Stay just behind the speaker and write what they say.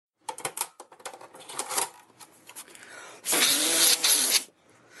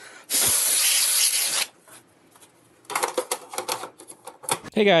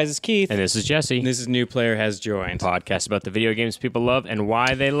Hey guys, it's Keith. And this is Jesse. And this is New Player Has Joined. Podcast about the video games people love and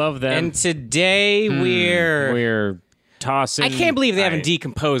why they love them. And today we're tossing... I can't believe they haven't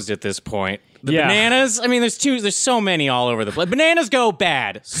decomposed at this point. The bananas, I mean, there's so many all over the place. Bananas go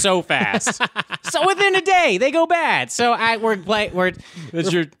bad so fast. So within a day, they go bad. So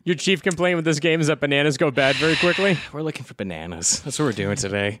That's your chief complaint with this game is that bananas go bad very quickly? We're looking for bananas. That's what we're doing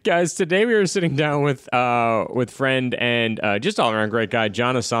today. Guys, today we were sitting down with friend and just all-around great guy,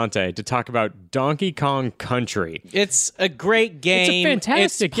 John Asante, to talk about Donkey Kong Country. It's a great game. It's a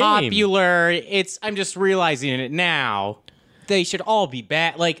fantastic game. It's popular. I'm just realizing it now. They should all be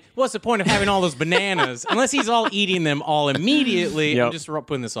bad. Like, what's the point of having all those bananas? Unless he's all eating them all immediately. Yep. I'm just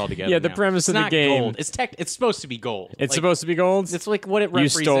putting this all together. Yeah, the now. premise of the game... Gold. It's supposed to be gold. It's supposed to be gold? It's like what it You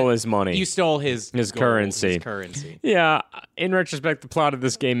represents. stole his money. You stole his currency. His currency. Yeah, in retrospect, the plot of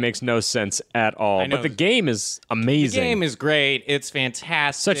this game makes no sense at all. But the game is amazing. The game is great. It's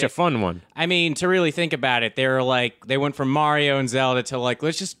fantastic. Such a fun one. I mean, to really think about it, they went from Mario and Zelda to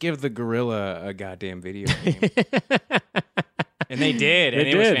let's just give the gorilla a goddamn video game. And they did, and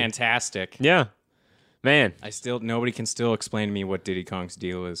it was fantastic. Yeah. Man. Nobody can still explain to me what Diddy Kong's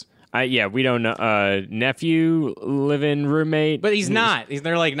deal is. We don't know. Nephew, live-in roommate. But he's not.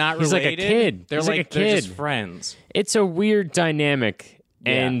 They're not he's related. Like a kid. They're They're just friends. It's a weird dynamic.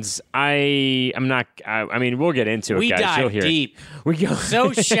 Yeah. And I'm not, I mean, we'll get into it, guys. You'll hear deep. We go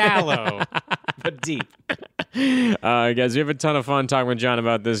so shallow, but deep. Guys, we have a ton of fun talking with John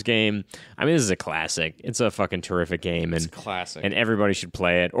about this game. I mean, this is a classic. It's a fucking terrific game. It's classic. And everybody should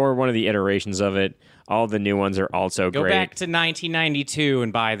play it, or one of the iterations of it. All the new ones are also great. Go back to 1992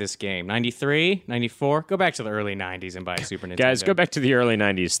 and buy this game. 93, 94? Go back to the early 90s and buy a Super Nintendo. Guys, go back to the early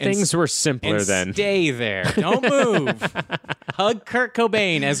 90s. Things were simpler then. Stay there. Don't move. Hug Kurt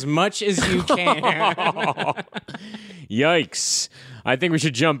Cobain as much as you can. Yikes. I think we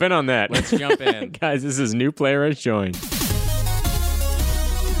should jump in on that. Let's jump in. Guys, this is New Player Has Joined.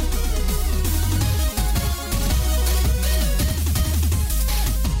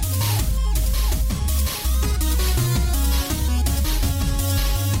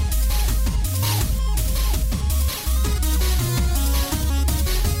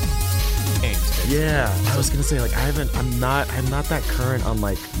 Yeah, I was gonna say I'm not that current on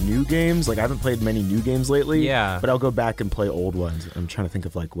new games. I haven't played many new games lately. Yeah, but I'll go back and play old ones. I'm trying to think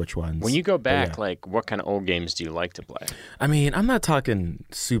of which ones. When you go back, what kind of old games do you like to play? I mean, I'm not talking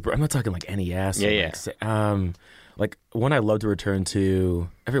NES. Yeah. One I love to return to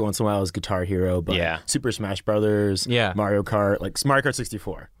every once in a while is Guitar Hero, but Super Smash Brothers, Mario Kart, Mario Kart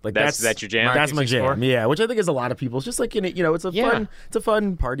 64. That's your jam. That's my jam. Yeah, which I think is a lot of people's. Just it's a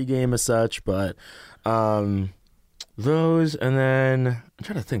fun party game as such. But those, and then I'm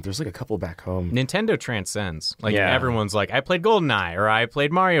trying to think. There's a couple back home. Nintendo transcends. Everyone's I played GoldenEye, or I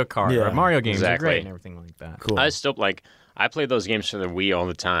played Mario Kart, or Mario games are great and everything like that. Cool. I still I play those games for the Wii all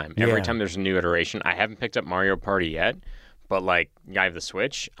the time. Every time there's a new iteration. I haven't picked up Mario Party yet, but I have the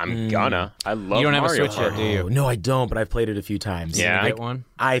Switch. I'm gonna. I love Mario You don't have a Switch Party. yet, do you? No, I don't, but I've played it a few times. Yeah. You get one?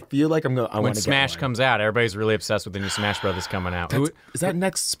 I feel like I'm going to When Smash comes out, everybody's really obsessed with the new Smash Brothers coming out. Is that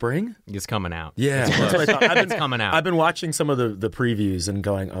next spring? It's coming out. Yeah, that's what I thought. It's coming out. I've been watching some of the previews and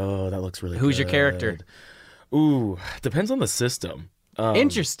going, oh, that looks really good. Who's your character? Ooh, depends on the system.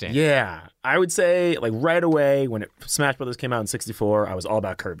 Interesting. Yeah, I would say right away when Smash Brothers came out in '64, I was all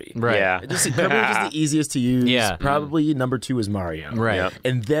about Kirby. Right. Yeah. Kirby was just the easiest to use. Yeah. Probably number 2 is Mario. Right. Yep.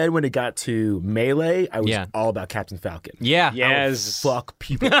 And then when it got to Melee, I was all about Captain Falcon. Yeah. Yes. Fuck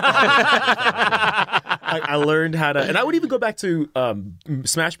people. I learned how to, and I would even go back to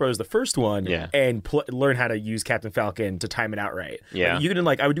Smash Bros. The first one, and learn how to use Captain Falcon to time it out right. Yeah. You can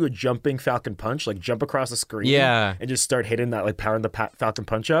I would do a jumping Falcon punch, jump across the screen, and just start hitting that, powering the Falcon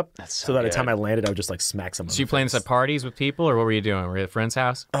punch up. So that by the time I landed, I would just smack someone. So you playing this at parties with people, or what were you doing? Were you at a friend's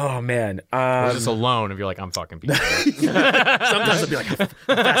house? Oh man, or just alone? If you're I'm fucking people. Sometimes I'd be how fast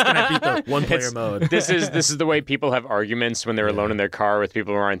can I beat the one-player mode? This is the way people have arguments when they're alone in their car with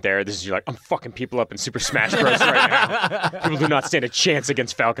people who aren't there. This is I'm fucking people up in Super Smash Bros. Right now. People do not stand a chance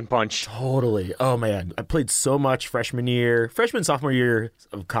against Falcon Punch. Totally. Oh man, I played so much freshman, sophomore year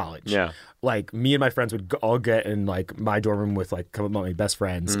of college. Yeah. Me and my friends would all get in my dorm room with a couple of my best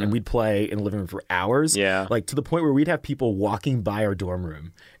friends, and we'd play in the living room for hours. Yeah. To the point where we'd have people walking by our dorm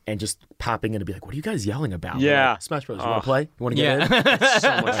room and just popping in and be what are you guys yelling about? Yeah. Smash Bros. You want to play? You want to get in? It's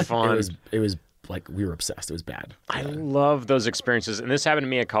so much fun. It was we were obsessed. It was bad. I love those experiences, and this happened to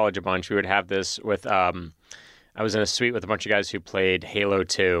me at college a bunch. We would have this with. I was in a suite with a bunch of guys who played Halo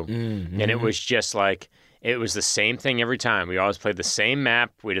 2, and it was just it was the same thing every time. We always played the same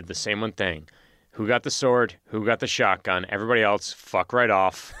map. We did the same one thing. who got the sword, who got the shotgun. Everybody else, fuck right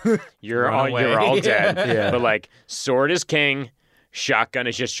off. You're all dead. Yeah. But like, sword is king. Shotgun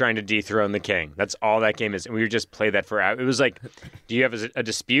is just trying to dethrone the king. That's all that game is. And we would just play that for hours. It was like, do you have a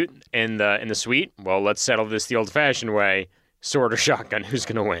dispute in the suite? Well, let's settle this the old-fashioned way. Sword or shotgun, who's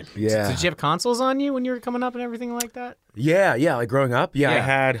going to win? Yeah. So did you have consoles on you when you were coming up and everything like that? Yeah. Like growing up, I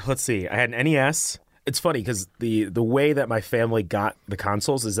had, I had an NES. It's funny because the way that my family got the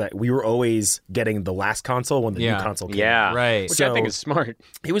consoles is that we were always getting the last console when the new console came out. Right. Which I think is smart.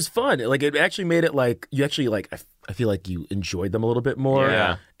 It was fun. Like, it actually made it like, you actually like, I feel like you enjoyed them a little bit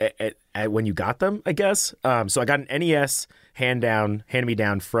more when you got them, I guess. So I got an NES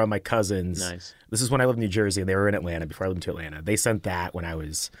hand-me-down from my cousins. Nice. This is when I lived in New Jersey and they were in Atlanta before I moved to Atlanta. They sent that when I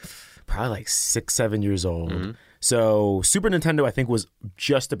was probably like 6-7 years old. Mm-hmm. So Super Nintendo, I think, was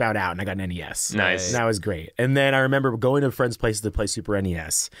just about out, and I got an NES. Nice. And that was great. And then I remember going to friends' places to play Super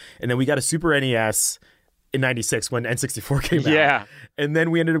NES. And then we got a Super NES in 96 when N64 came out. Yeah. And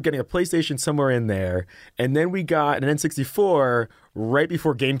then we ended up getting a PlayStation somewhere in there. And then we got an N64 right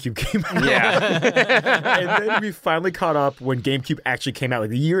before GameCube came out. Yeah. And then we finally caught up when GameCube actually came out. Like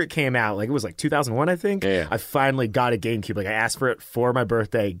the year it came out, like it was like 2001, I think. Yeah. I finally got a GameCube. Like I asked for it for my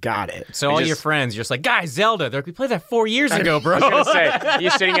birthday, got it. So your friends, you're just like, guys, Zelda. They're like, we played that 4 years ago, bro. I was going to say,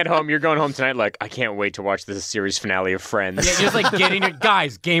 you're sitting at home, you're going home tonight like, I can't wait to watch this series finale of Friends. Yeah, you're just like getting it.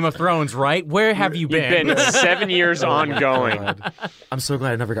 Guys, Game of Thrones, right? Where have you been? You've been 7 years ongoing. God. I'm so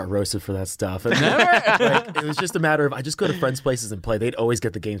glad I never got roasted for that stuff. And, like, it was just a matter of I just go to friends' places and play. They'd always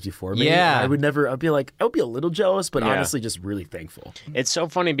get the games before me. Yeah. I would never. I would be a little jealous, but honestly, just really thankful. It's so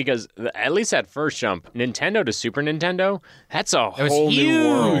funny because at least that first jump, Nintendo to Super Nintendo, that's a whole huge. new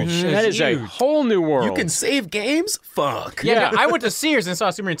world. That is a huge. whole new world. You can save games? Fuck. Yeah, I went to Sears and saw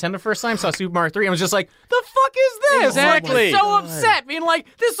Super Nintendo first time, saw Super Mario 3, and was just like, the fuck is this? Exactly. Like, so upset, being like,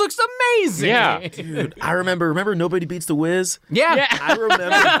 this looks amazing. Yeah. Dude, I remember Nobody Beats the Wiz? Yeah. I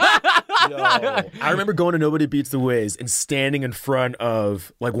remember going to Nobody Beats the Wiz and standing in front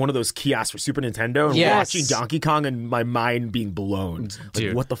of like one of those kiosks for Super Nintendo and watching Donkey Kong and my mind being blown.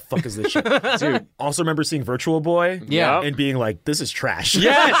 Like, what the fuck is this shit? Dude, also remember seeing Virtual Boy and being like, this is trash.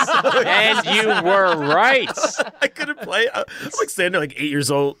 Yes. And you were right. I couldn't play. I was like standing there like 8 years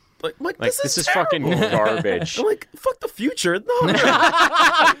old. Like this is fucking garbage. I'm like, fuck the future. No.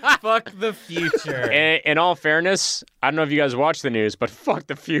 Fuck the future. In all fairness, I don't know if you guys watch the news, but fuck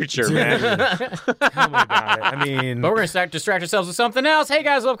the future, man. Tell me about it. I mean, but we're going to distract ourselves with something else. Hey,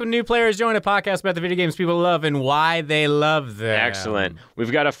 guys, welcome to New Players. Join a podcast about the video games people love and why they love them. Excellent.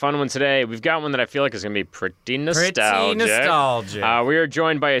 We've got a fun one today. We've got one that I feel like is going to be pretty nostalgic. We are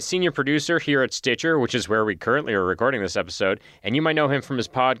joined by a senior producer here at Stitcher, which is where we currently are recording this episode. And you might know him from his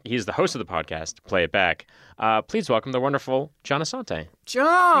He's the host of the podcast, Play It Back. Please welcome the wonderful John Asante.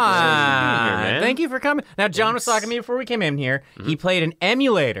 John, thank you for coming. Now, John was talking to me before we came in here. Mm-hmm. He played an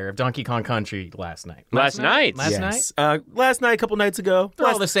emulator of Donkey Kong Country last night. Last night? Last night, a couple nights ago.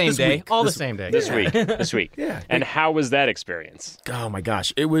 All the same day. This week. Yeah. And how was that experience? Oh, my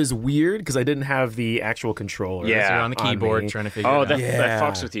gosh. It was weird because I didn't have the actual controller. Yeah. So you're on the keyboard trying to figure it out. That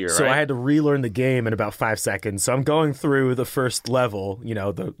fucks with you, right? So I had to relearn the game in about 5 seconds. So I'm going through the first level,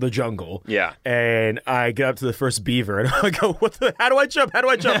 the jungle. Yeah. And I get up to the first beaver and I go, how do I jump? And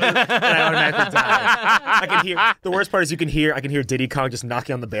I automatically die. I can hear, the worst part is I can hear Diddy Kong just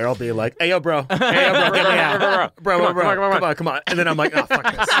knocking on the barrel being like, hey, yo, bro. Come on. And then I'm like, oh, fuck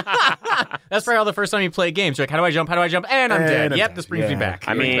this. That's probably all the first time you play games. You're like, how do I jump? And I'm dead. Yep, this brings me back.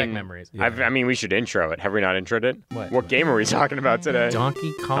 I mean, memories. I mean, we should intro it. Have we not introed it? What game are we talking about today?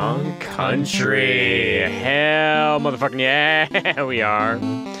 Donkey Kong Country. Hell, motherfucking yeah, we are.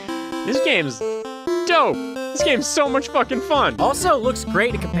 This game's dope. This game's so much fucking fun. Also looks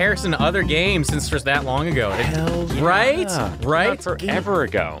great in comparison to other games since it was that long ago. Hell yeah. Right? Not forever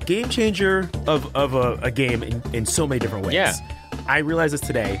ago. Game changer of a game in so many different ways. Yeah. I realized this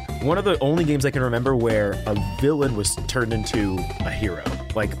today. One of the only games I can remember where a villain was turned into a hero.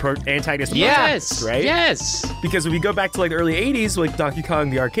 Like antagonist. Yes. Right? Yes. Because if we go back to like the early 80s, like Donkey Kong,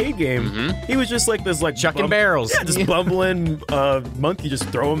 the arcade game, he was just like this like chucking barrels. Yeah, this bumbling monkey just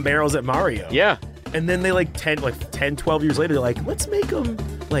throwing barrels at Mario. Yeah. And then they 10, 12 years later, they're like, let's make him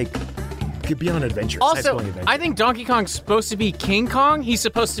be on an adventure. Also, I think Donkey Kong's supposed to be King Kong. He's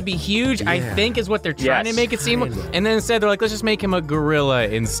supposed to be huge, I think is what they're trying to make it seem. And then instead, they're like, let's just make him a gorilla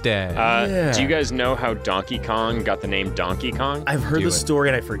instead. Do you guys know how Donkey Kong got the name Donkey Kong? I've heard the story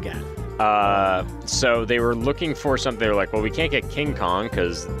and I forget. So they were looking for something. They were like, well, we can't get King Kong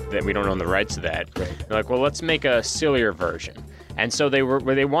because we don't own the rights to that. Right. They're like, well, let's make a sillier version. And so they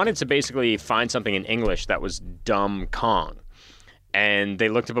wanted to basically find something in English that was Dumb Kong. and they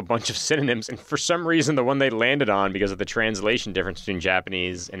looked up a bunch of synonyms, and for some reason the one they landed on, because of the translation difference between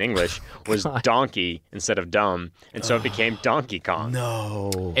Japanese and English, was donkey instead of dumb, and so it became Donkey Kong.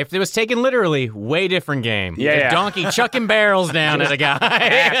 No. If it was taken literally, way different game. Yeah. Donkey chucking barrels down at a guy.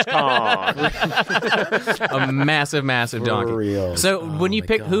 Ass Kong. A massive donkey. Real. So when you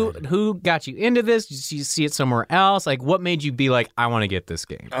pick who got you into this, did you see it somewhere else? Like, what made you be like, I want to get this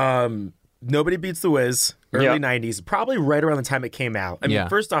game? Nobody Beats the Wiz. Early 90s, probably right around the time it came out. I mean,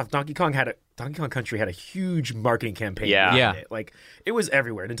 first off, Donkey Kong Country had a huge marketing campaign. Yeah. It. Like, it was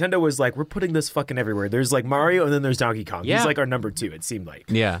everywhere. Nintendo was like, we're putting this fucking everywhere. There's like Mario and then there's Donkey Kong. He's like our number 2, it seemed like.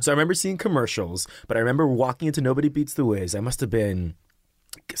 Yeah. So I remember seeing commercials, but I remember walking into Nobody Beats the Wiz. I must have been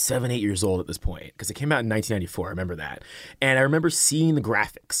 7, 8 years old at this point, because it came out in 1994. I remember that. And I remember seeing the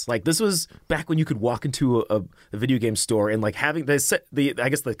graphics. Like, this was back when you could walk into a video game store and like having I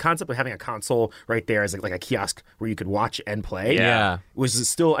guess the concept of having a console right there as like a kiosk where you could watch and play. Yeah. Was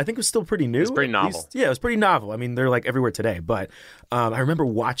still, I think it was still pretty new. It's pretty novel. It was pretty novel. I mean, they're like everywhere today. But I remember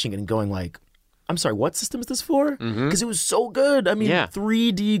watching it and going like, I'm sorry, what system is this for? Because it was so good. I mean,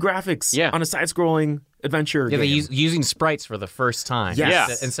 3D graphics on a side-scrolling adventure game. They're using sprites for the first time.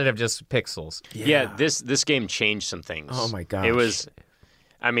 Yes. Instead of just pixels. Yeah, this game changed some things. Oh my gosh. It was...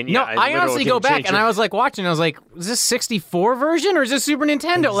 I mean, no, I honestly go back and I was like watching. I was like, "Is this 64 version or is this Super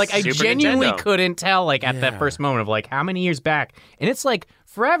Nintendo?" Like, I genuinely couldn't tell. Like at that first moment of like how many years back, and it's like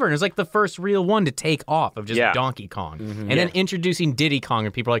forever. And it's like the first real one to take off of just Donkey Kong, and then introducing Diddy Kong,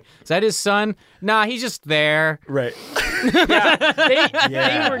 and people are like, "Is that his son?" Nah, he's just there. Right.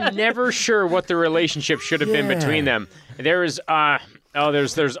 They were never sure what the relationship should have been between them. There was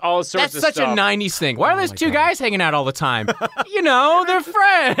there's all sorts That's of such stuff. a 90s thing. Why are those two guys hanging out all the time? You know, they're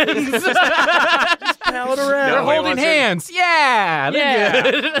friends. Pallet around. They're holding hands. Yeah.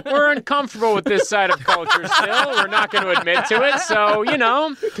 They're good. We're uncomfortable with this side of culture still. We're not going to admit to it. So, you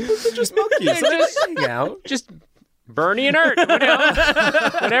know. They're just monkeys. Hang out. Just Bernie and Ert.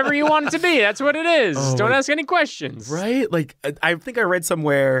 Whatever you want it to be. That's what it is. Don't ask any questions. Right? Like, I think I read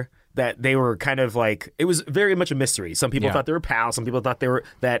somewhere that they were kind of like, it was very much a mystery. Some people thought they were pals. Some people thought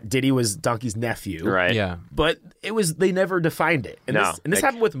that Diddy was Donkey's nephew. Right. Yeah. But they never defined it. And this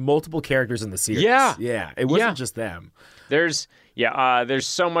happened with multiple characters in the series. Yeah. Yeah. It wasn't just them. There's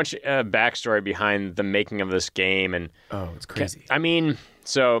so much backstory behind the making of this game. And it's crazy. I mean,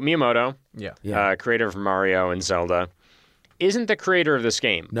 so Miyamoto, creator of Mario and Zelda, isn't the creator of this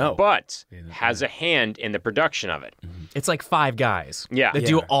game. No. But has a hand in the production of it. It's like 5 guys. Yeah. That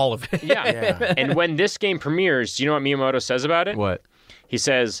do all of it. Yeah. And when this game premieres, do you know what Miyamoto says about it? What? He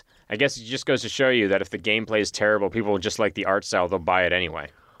says, I guess it just goes to show you that if the gameplay is terrible, people just like the art style, they'll buy it anyway.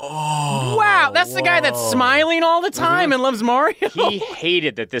 Oh. Wow, that's the guy that's smiling all the time and loves Mario? He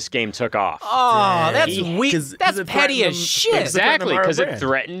hated that this game took off. Oh, that's weak. That's petty as shit. Exactly, because it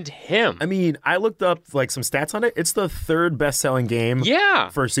threatened him. I mean, I looked up like some stats on it. It's the 3rd best-selling game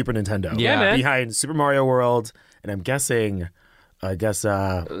for Super Nintendo. Yeah, man. Behind Super Mario World, and I'm guessing,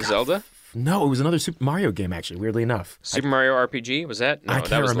 Zelda? No, it was another Super Mario game, actually, weirdly enough. Super Mario RPG? Was that? No, I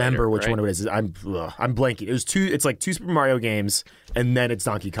can't remember which one it is. I'm blanking. It was it's like 2 Super Mario games, and then it's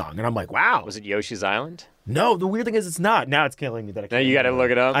Donkey Kong. And I'm like, wow. Was it Yoshi's Island? No, the weird thing is it's not. Now it's killing me that I can't Now you got to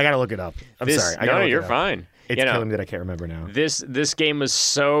look it up? I got to look it up. I'm sorry. No, you're fine. It's killing me that I can't remember now. This game was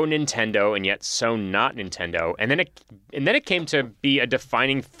so Nintendo and yet so not Nintendo, and then it came to be a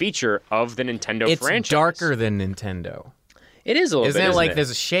defining feature of the Nintendo franchise. It's darker than Nintendo. It is a little bit, isn't it? Like, it?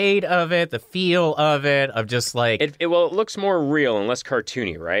 There's a shade of it, the feel of it, of just like... It looks more real and less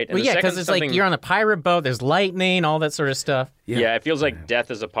cartoony, right? And because it's like you're on a pirate boat, there's lightning, all that sort of stuff. Yeah, it feels like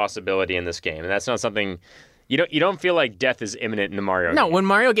death is a possibility in this game, and that's not something... You don't feel like death is imminent in the Mario game. No, when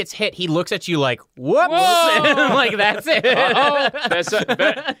Mario gets hit, he looks at you like, whoops! Like, that's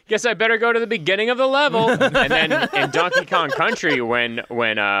it. Guess I better go to the beginning of the level. And then in Donkey Kong Country, when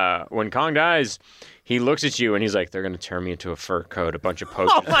Kong dies... He looks at you and he's like, they're going to turn me into a fur coat, a bunch of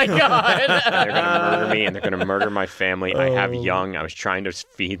potions. Oh, my God. They're going to murder me and they're going to murder my family. I have young. I was trying to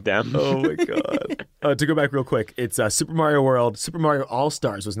feed them. Oh, my God. To go back real quick, it's Super Mario World. Super Mario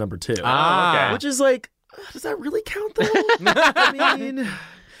All-Stars was number 2. Okay. Which is like, does that really count, though? I mean...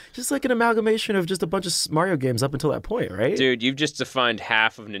 Just like an amalgamation of just a bunch of Mario games up until that point, right? Dude, you've just defined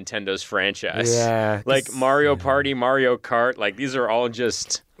half of Nintendo's franchise. Yeah. Like Mario Party, Mario Kart, like these are all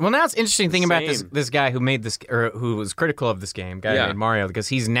just... Well, now it's interesting thing about this guy who made this, or who was critical of this game, who made Mario, because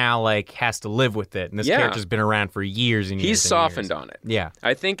he's now like has to live with it, and this character's been around for years and years. He's softened on it. Yeah,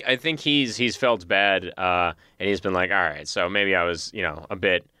 I think he's felt bad, and he's been like, all right, so maybe I was, a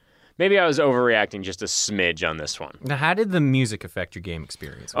bit Maybe I was overreacting just a smidge on this one. Now, how did the music affect your game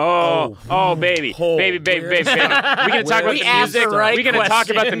experience? Baby. Baby. We're going to talk about the music. We're going to talk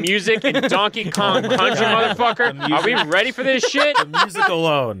about the music in Donkey Kong Country, motherfucker. Are we ready for this shit? The music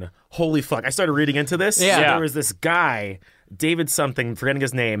alone. Holy fuck. I started reading into this. Yeah. So there was this guy, David something, forgetting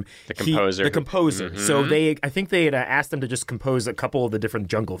his name. The composer. Mm-hmm. So I think they had asked him to just compose a couple of the different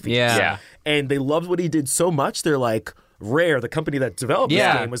jungle themes. Yeah. And they loved what he did so much, they're like, Rare, the company that developed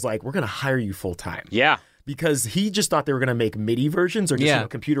this game, was like, we're going to hire you full time. Yeah. Because he just thought they were going to make MIDI versions or just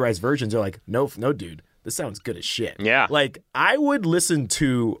computerized versions. They're like, no, dude, this sounds good as shit. Yeah. Like, I would listen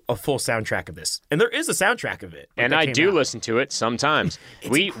to a full soundtrack of this. And there is a soundtrack of it. And I do listen to it sometimes.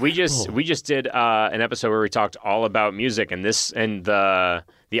 we just did an episode where we talked all about music, and the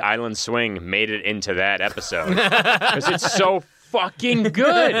Island Swing made it into that episode. Because it's so fucking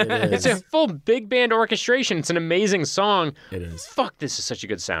good. It's a full big band orchestration. It's an amazing song. It is. Fuck, this is such a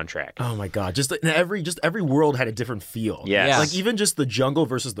good soundtrack. Oh my god! Just every world had a different feel. Yes. Like even just the jungle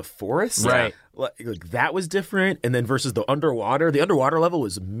versus the forest. Right. Like that was different, and then versus the underwater. The underwater level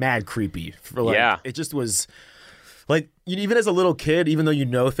was mad creepy. It just was. Like, even as a little kid, even though you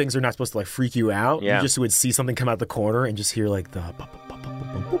know things are not supposed to like freak you out, you just would see something come out the corner and just hear like the.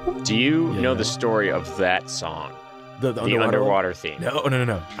 Do you know the story of that song? The underwater theme. No. I wouldn't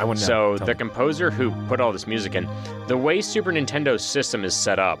know. So the composer who put all this music in, the way Super Nintendo's system is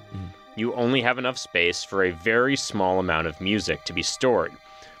set up, you only have enough space for a very small amount of music to be stored.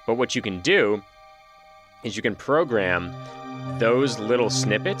 But what you can do is you can program those little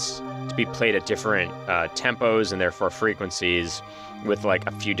snippets to be played at different tempos and therefore frequencies with like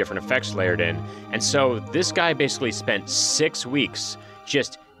a few different effects layered in. And so this guy basically spent 6 weeks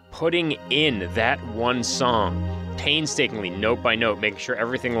just putting in that one song painstakingly, note by note, making sure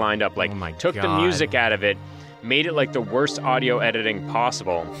everything lined up. Like, took the music out of it, made it like the worst audio editing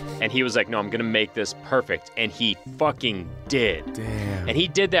possible, and he was like, no, I'm gonna make this perfect. And he fucking did. Damn. And he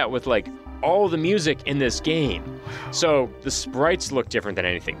did that with like all the music in this game. So the sprites look different than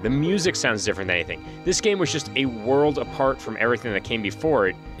anything. The music sounds different than anything. This game was just a world apart from everything that came before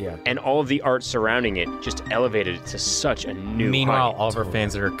it. Yeah. And all of the art surrounding it just elevated it to such a new Meanwhile, height. all of our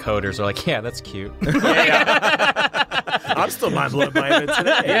fans that are coders are like, yeah, that's cute. I'm still mind blown by it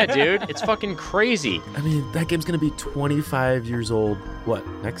today. Yeah, dude. It's fucking crazy. I mean, that game's going to be 25 years old,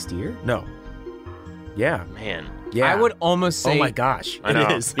 next year? No. Yeah. Man. Yeah. I would almost say... Oh my gosh. I know.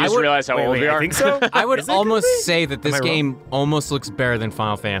 It is. You just realize how old we are? I think so? I would almost say that this Am I game almost looks better than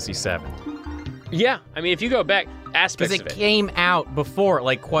Final Fantasy VII. Yeah. I mean, if you go back, aspects Because of it it. came out before,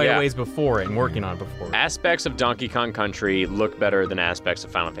 like quite a ways before it, and working on it before. Aspects of Donkey Kong Country look better than aspects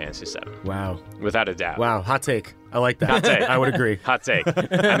of Final Fantasy VII. Wow. Without a doubt. Wow. Hot take. I like that. Hot take. I would agree. Hot take.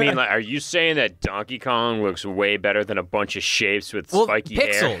 I mean, like, are you saying that Donkey Kong looks way better than a bunch of shapes with spiky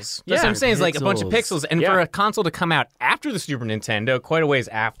hair? Pixels. That's what I'm saying. Is like a bunch of pixels, and for a console to come out after the Super Nintendo, quite a ways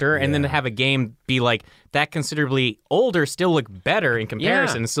after, and then to have a game be like that considerably older, still look better in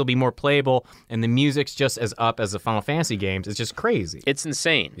comparison, and still be more playable, and the music's just as up as the Final Fantasy games. It's just crazy. It's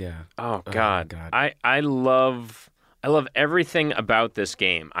insane. Yeah. Oh God. I love everything about this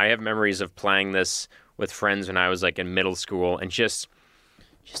game. I have memories of playing this with friends when I was like in middle school, and just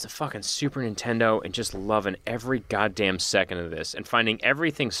a fucking Super Nintendo, and just loving every goddamn second of this, and finding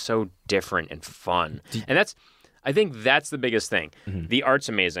everything so different and fun. And I think that's the biggest thing. Mm-hmm. The art's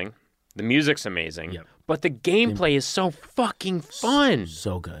amazing, the music's amazing, but the gameplay is so fucking fun.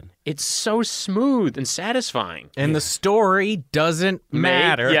 So good. It's so smooth and satisfying. And the story doesn't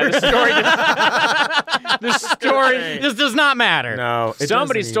matter. Yeah, the story just does not matter. No.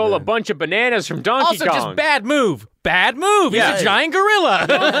 Somebody stole a bunch of bananas from Donkey Kong. Also, just bad move. Bad move. Yeah. He's a giant gorilla.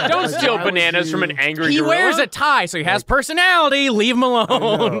 Don't steal bananas from an angry He gorilla. wears a tie, so he has personality. Leave him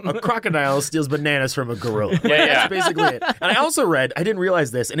alone. A crocodile steals bananas from a gorilla. Yeah. That's basically it. And I also read, I didn't realize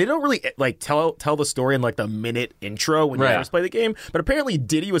this, and they don't really like tell the story in like the minute intro when you first play the game, but apparently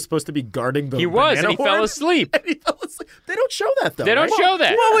Diddy was supposed to be guarding the banana horn, fell asleep. And he fell asleep. They don't show that though. They don't show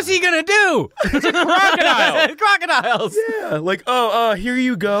that. What was he gonna do? It's a crocodile. Crocodiles. Yeah, like, here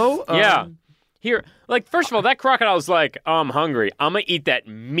you go. Yeah. Here, like, first of all, that crocodile's like, I'm hungry. I'm going to eat that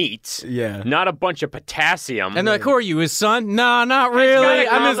meat. Yeah. Not a bunch of potassium. And they're like, who are you, his son? No, not really.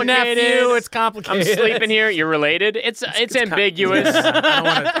 I'm his nephew. It's complicated. I'm sleeping here. You're related. It's ambiguous.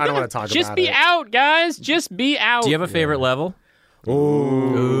 I don't want to talk about it. Just be out, guys. Just be out. Do you have a favorite level?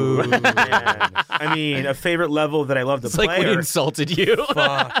 Ooh. Man. I mean, a favorite level that I love to play. It's like we insulted you.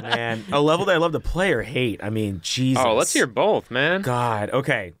 Fuck, man. A level that I love to play or hate. I mean, Jesus. Oh, let's hear both, man. God.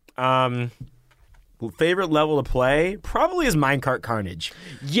 Okay. Favorite level to play probably is Minecart Carnage.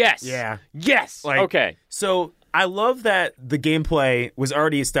 Yes. Yeah. Yes. Like, okay. So I love that the gameplay was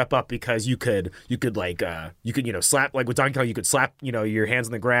already a step up because you could slap, like with Donkey Kong, you could slap, your hands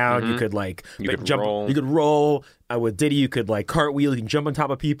on the ground. You could jump, roll. You could roll. With Diddy, you could cartwheel. You can jump on top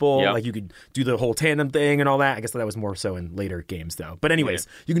of people. Yep. Like you could do the whole tandem thing and all that. I guess that was more so in later games though. But anyways,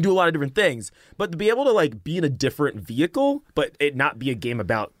 you can do a lot of different things. But to be able to be in a different vehicle, but it not be a game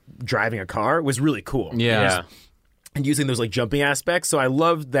about driving a car was really cool. Yeah. And using those jumping aspects. So I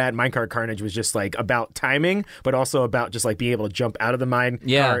loved that Minecart Carnage was just about timing, but also about just being able to jump out of the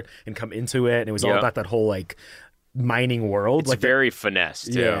minecart and come into it. And it was all about that whole mining world. It's very finesse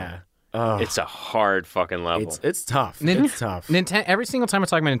too. Yeah. It's a hard fucking level. It's tough. It's tough. Every single time I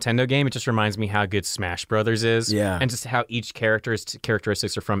talk about a Nintendo game, it just reminds me how good Smash Brothers is. Yeah. And just how each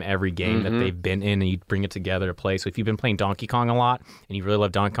characteristics are from every game that they've been in, and you bring it together to play. So if you've been playing Donkey Kong a lot and you really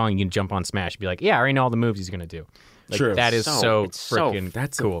love Donkey Kong, you can jump on Smash and be like, yeah, I already know all the moves he's going to do. True. That is so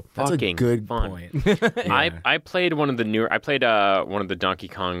freaking cool. That's a good fun. point. I played one of the one of the Donkey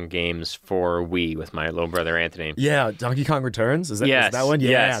Kong games for Wii with my little brother Anthony. Yeah, Donkey Kong Returns. Is that one?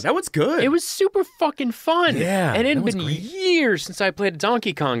 Yeah, yes. That one's good. It was super fucking fun. Yeah, and it had been years since I played a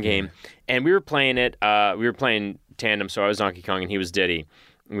Donkey Kong game, and we were playing it. We were playing tandem, so I was Donkey Kong and he was Diddy.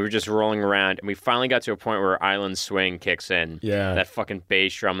 We were just rolling around, and we finally got to a point where Island Swing kicks in. Yeah, that fucking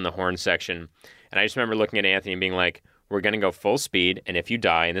bass drum in the horn section. And I just remember looking at Anthony and being like, we're going to go full speed, and if you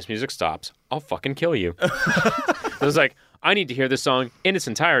die and this music stops, I'll fucking kill you. I was like, I need to hear this song in its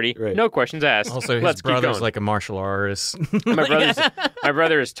entirety. Right. No questions asked. Also, his brother's like a martial artist. My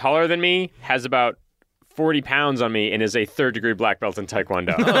brother is taller than me, has about 40 pounds on me, and is a third-degree black belt in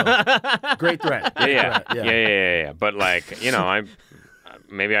Taekwondo. Oh. Great threat. Yeah. But,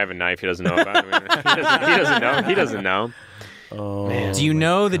 maybe I have a knife he doesn't know about. He doesn't know. Oh, man. Do you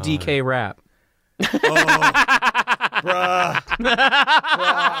know the DK rap? Bruh,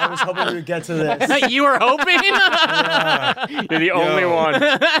 I was hoping we would get to this. You were hoping? Yeah. You're the only one.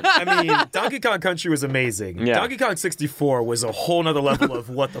 I mean, Donkey Kong Country was amazing. Yeah. Donkey Kong 64 was a whole nother level of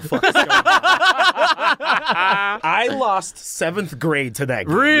what the fuck is going on. I lost 7th grade to that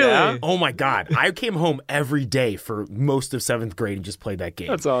game. Really? Yeah. Oh my God. I came home every day for most of 7th grade and just played that game.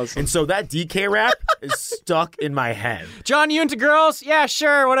 That's awesome. And so that DK rap is stuck in my head. John, you into girls? Yeah,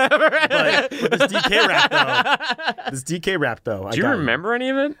 sure, whatever. But this DK rap though. Do you remember any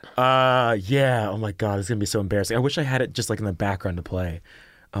of it? Yeah. Oh my God, it's gonna be so embarrassing. I wish I had it just in the background to play.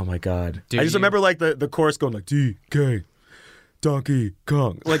 Oh my God. I just remember the chorus going DK, Donkey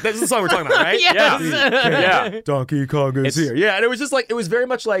Kong. That's the song we're talking about, right? Yes. Yeah. Donkey Kong is here. Yeah, and it was just it was very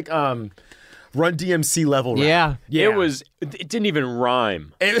much like Run DMC level rap. Yeah. It didn't even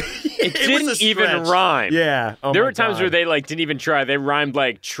rhyme. It didn't even rhyme. Yeah. Oh there were times where they didn't even try. They rhymed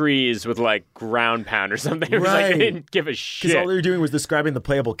trees with ground pound or something. It was they didn't give a shit. Because all they were doing was describing the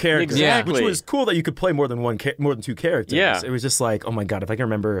playable characters. Exactly. Which was cool that you could play more than 2 characters. Yeah. It was just oh my God, if I can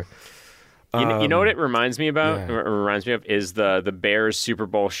remember. You know what it reminds me about? Yeah. It reminds me of is the Bears Super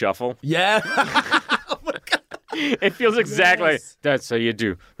Bowl Shuffle. Yeah. Oh my God. It feels exactly like that's how you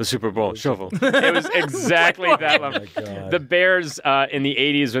do the Super Bowl Shuffle. It was exactly that level. The Bears in the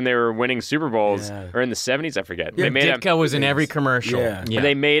 80s when they were winning Super Bowls, or in the 70s, I forget. Yeah, Ditka was in every commercial. Yeah.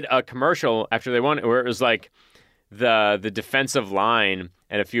 They made a commercial after they won where it was the defensive line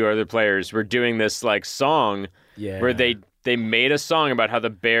and a few other players were doing this song where they made a song about how the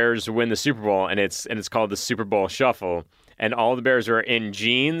Bears win the Super Bowl, and it's called the Super Bowl Shuffle. And all the Bears were in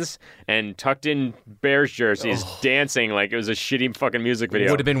jeans and tucked in Bears jerseys, dancing like it was a shitty fucking music video.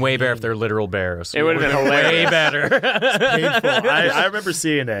 It would have been way better if they're literal bears. It would have been hilarious. Way better. It's painful. I remember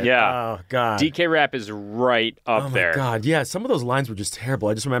seeing it. Yeah. Oh, God. DK rap is right up there. Oh, my God. Yeah, some of those lines were just terrible.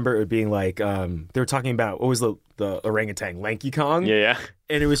 I just remember it being they were talking about, what was the orangutan? Lanky Kong? Yeah.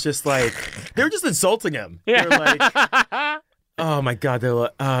 And it was just they were just insulting him. Yeah. They were oh my God! They're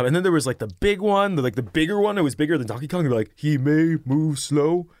and then there was the big one, the bigger one. It was bigger than Donkey Kong. They're he may move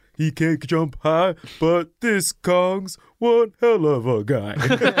slow, he can't jump high, but this Kong's one hell of a guy.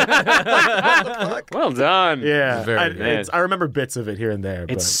 Well done. Yeah, I remember bits of it here and there.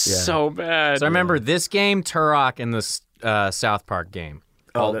 It's so bad. So I remember this game, Turok, and the South Park game.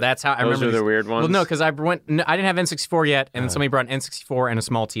 Oh, that's how I remember. Those are the weird ones. Well, no, because I didn't have N64 yet, and then somebody brought an N64 and a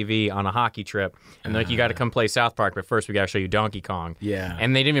small TV on a hockey trip, and they're you got to come play South Park, but first we got to show you Donkey Kong. Yeah.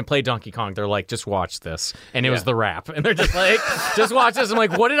 And they didn't even play Donkey Kong. They're just watch this, and it was the rap, and they're just just watch this. I'm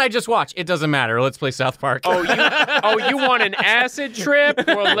what did I just watch? It doesn't matter. Let's play South Park. You want an acid trip?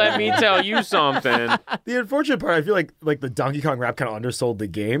 Well, let me tell you something. The unfortunate part, I feel like the Donkey Kong rap kind of undersold the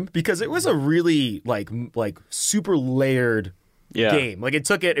game because it was a really super layered game. Like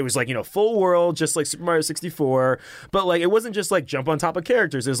it was like, full world, just like Super Mario 64. But like, it wasn't just like jump on top of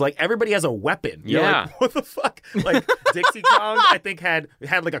characters. It was like everybody has a weapon. You're like, what the fuck? Like Dixie Kong, I think had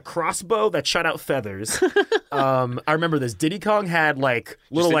like a crossbow that shot out feathers. I remember this. Diddy Kong had like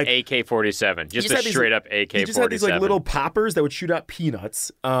little just an AK-47, just a straight up AK-47. He just had these like little poppers that would shoot out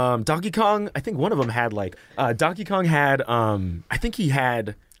peanuts. Donkey Kong, I think one of them had like Donkey Kong had I think he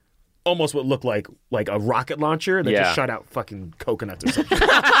had almost what looked like a rocket launcher that just shot out fucking coconuts or something.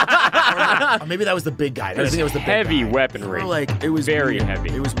 Or maybe that was the big guy. I think it was the big heavy guy. weaponry. It was very weird.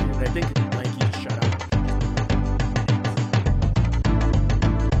 heavy. It was weird. I think like he just shot out.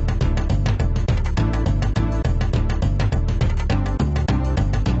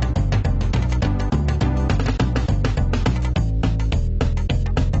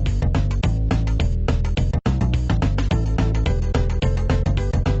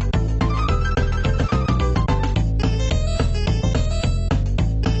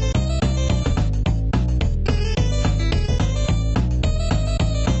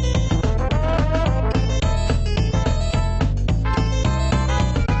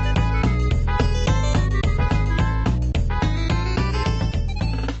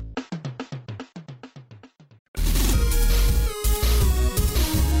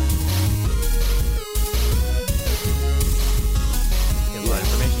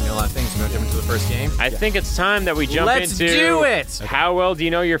 I think it's time that we jump Let's into do it! How well do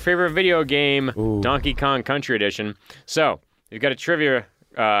you know your favorite video game, Donkey Kong Country Edition. So, we've got a trivia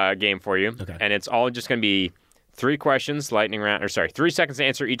game for you, and it's all just going to be 3 questions, lightning round, 3 seconds to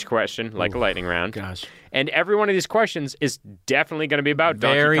answer each question, like a lightning round. Gosh. And every one of these questions is definitely going to be about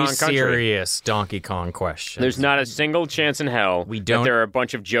Donkey Kong Country. Very serious Donkey Kong questions. There's not a single chance in hell that there are a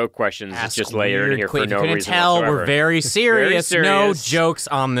bunch of joke questions that's just layered in here for no reason whatsoever. We're very serious. Very serious. No jokes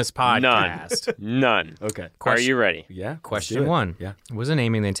on this podcast. None. Okay. Are you ready? Yeah. Question 1. Yeah. Was the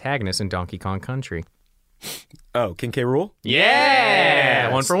naming the antagonist in Donkey Kong Country? Oh, King K. Rool?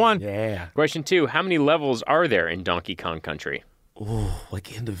 Yeah! 1 for 1. Yeah. Question 2. How many levels are there in Donkey Kong Country? Oh,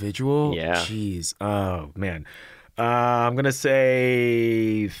 like individual? Yeah. Jeez. Oh, man. I'm going to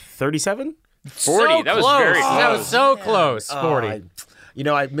say 37? 40. So that was close. very close. That was so close. 40. I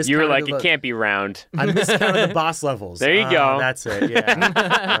miscounted. You were like, it can't be round. I miscounted the boss levels. There you go. That's it,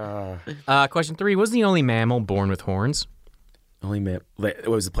 yeah. Question 3. Was the only mammal born with horns? Only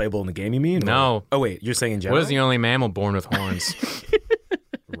was it playable in the game, you mean? No. Oh, wait, you're saying in general? What is the only mammal born with horns?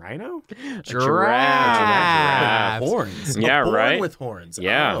 Rhino? Giraffe. Horns. Yeah, born right? with horns.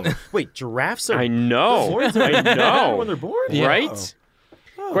 Yeah. Oh. Wait, giraffes are... I know. Horns I know. when they're born? Right?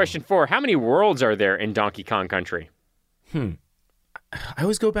 Oh. Question 4. How many worlds are there in Donkey Kong Country? I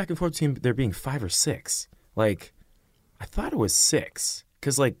always go back and forth between there being 5 or 6. Like, I thought it was 6.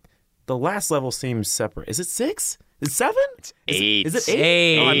 Because, like, the last level seems separate. Is it 6? Is it 7? It's 8. Is it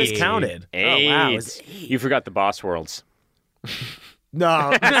 8? Oh, I miscounted. 8. Oh, wow. It's 8. You forgot the boss worlds.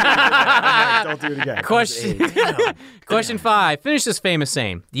 No. Don't do it again. Question 5. Finish this famous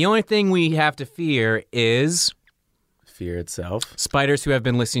saying. The only thing we have to fear is... Fear itself. Spiders who have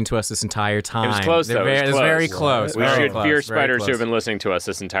been listening to us this entire time. It was close, though. It was very close. We should fear spiders who have been listening to us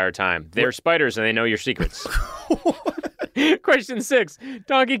this entire time. They're spiders and they know your secrets. Question 6.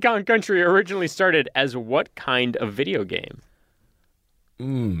 Donkey Kong Country originally started as what kind of video game?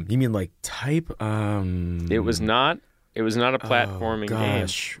 You mean like type? It was not a platforming game.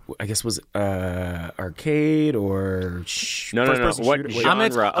 I guess was arcade or No. What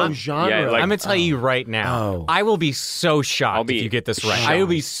genre? Genre. Yeah, I'm gonna tell you right now. Oh. I will be so shocked if you get this right. I will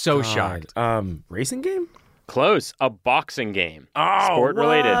be so shocked. Racing game? Close. A boxing game. Oh, sport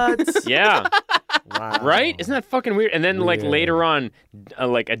related. Yeah. Wow. Right? Isn't that fucking weird? And then like later on,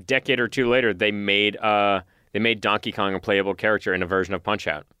 like a decade or two later, they made Donkey Kong a playable character in a version of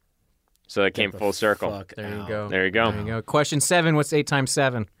Punch-Out. So it came full circle. There you go. There you go. There you go. Question 7. What's 8 times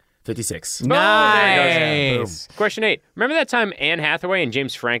 7? 56. Nice. Question 8. Remember that time Anne Hathaway and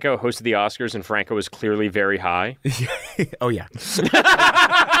James Franco hosted the Oscars and Franco was clearly very high? Oh, yeah.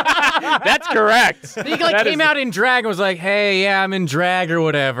 That's correct. He came out in drag and was like, hey, yeah, I'm in drag or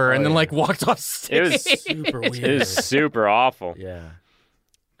whatever, and then like walked off stage. It was Super weird. It was super awful. Yeah.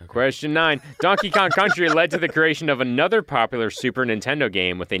 Okay. Question 9. Donkey Kong Country led to the creation of another popular Super Nintendo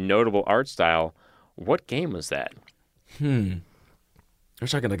game with a notable art style. What game was that? We're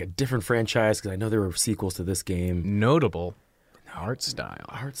talking like a different franchise because I know there were sequels to this game. Notable art style.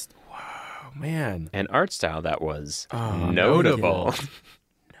 Wow, man. An art style that was notable.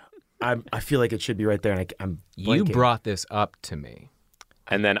 I feel like it should be right there, and I'm blanking. You brought this up to me.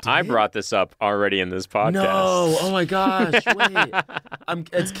 And then I brought this up already in this podcast. No! Oh my gosh! Wait,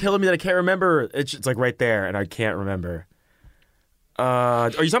 it's killing me that I can't remember. It's like right there, and I can't remember. Are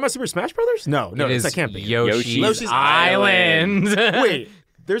you talking about Super Smash Brothers? No, that can't be. Yoshi's Island. Wait,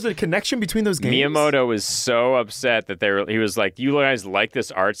 there's a connection between those games? Miyamoto was so upset that he was like, you guys like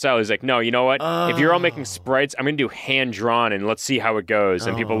this art style? He's like, no, you know what? If you're all making sprites, I'm going to do hand-drawn and let's see how it goes.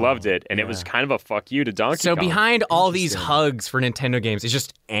 And people loved it. And it was kind of a fuck you to Donkey Kong. So behind all these hugs for Nintendo games is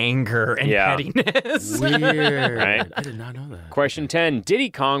just anger and pettiness. Weird. Right? I did not know that. Question 10.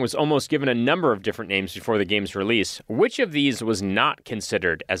 Diddy Kong was almost given a number of different names before the game's release. Which of these was not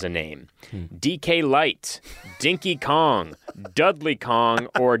considered as a name? DK Light, Dinky Kong, Dudley Kong,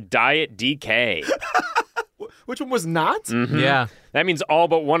 or Diet DK? Which one was not? Mm-hmm. Yeah. That means all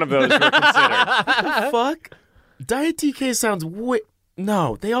but one of those were considered. What the fuck? Diet DK sounds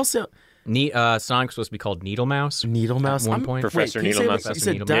No, they all sound... Sonic's supposed to be called Needle Mouse. Needle Mouse? At one point. Professor Needle Mouse. You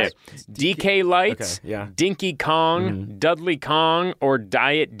said DK Light, Dinky Kong, Dudley Kong, or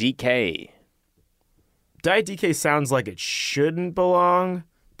Diet DK? Diet DK sounds like it shouldn't belong,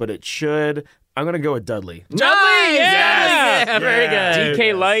 but it should. I'm going to go with Dudley. Dudley! Yeah! Very good.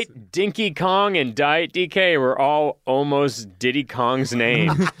 DK Light, Dinky Kong, and Diet DK were all almost Diddy Kong's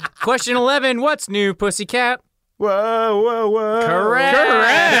name. Question 11. What's new, Pussycat? Whoa.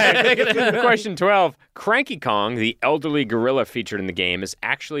 Correct. Question 12. Cranky Kong, the elderly gorilla featured in the game, is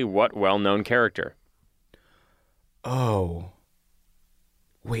actually what well-known character? Oh.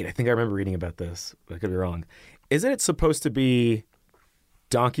 Wait, I think I remember reading about this. I could be wrong. Isn't it supposed to be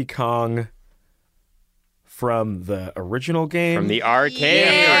Donkey Kong from the original game? From the arcade.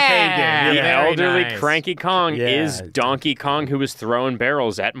 Yeah. The elderly nice. Cranky Kong is Donkey Kong who was throwing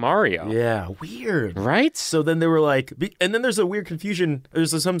barrels at Mario. Yeah, weird. Right? So then they were like, and then there's a weird confusion.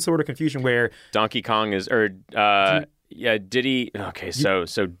 There's some sort of confusion where Donkey Kong is, Diddy. Okay, so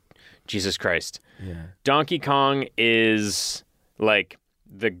Jesus Christ. Yeah. Donkey Kong is like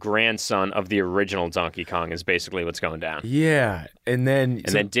the grandson of the original Donkey Kong is basically what's going down. Yeah, and then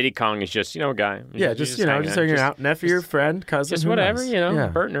Diddy Kong is just a guy. Yeah, just hanging out, nephew, friend, cousin, just whatever,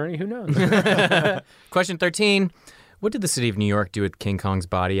 knows? Bert and Ernie, who knows? Question 13. What did the city of New York do with King Kong's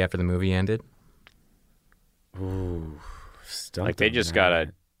body after the movie ended? Ooh, like they just got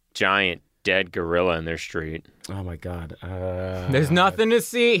a giant dead gorilla in their street. Oh my God! There's nothing to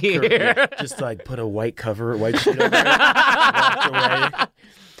see here. Yeah, just like put a white sheet over it, walked away.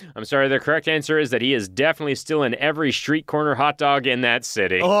 I'm sorry, the correct answer is that he is definitely still in every street corner hot dog in that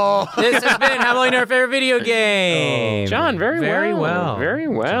city. Oh, this has been How About Our Favorite Video Game. John, very well. Very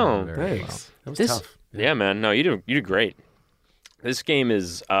well. Thanks. That was tough. Yeah, man. No, you did great. This game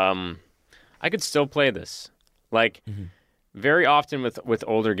is, I could still play this. Like, very often with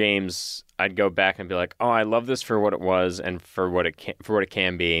older games, I'd go back and be like, oh, I love this for what it was and for what it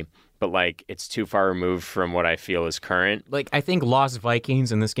can be. But like it's too far removed from what I feel is current. Like I think Lost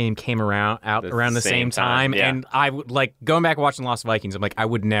Vikings and this game came around the same time, yeah. and I would like going back and watching Lost Vikings. I'm like, I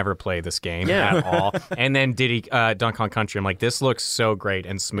would never play this game at all. And then Donkey Kong Country, I'm like, this looks so great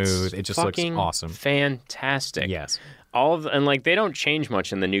and smooth. It just looks awesome, fantastic. Yes, and like they don't change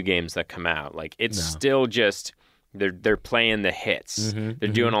much in the new games that come out. Like it's still just they're playing the hits. They're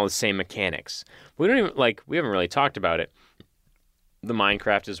doing all the same mechanics. We haven't really talked about it. The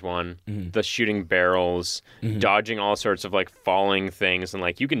Minecraft is one, the shooting barrels, dodging all sorts of like falling things, and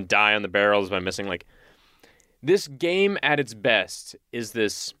like you can die on the barrels by missing. Like this game at its best is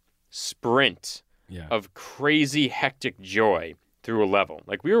this sprint of crazy hectic joy through a level.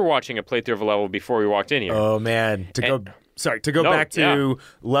 Like we were watching a playthrough of a level before we walked in here. Oh man, to go back to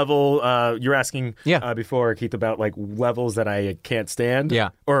level. You're asking before Keith about like levels that I can't stand. Yeah,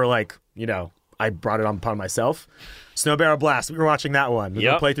 or like I brought it upon myself. Snow Barrel Blast. We were watching that one. We were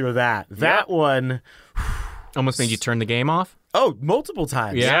going to play through that. That one almost made you turn the game off. Oh, multiple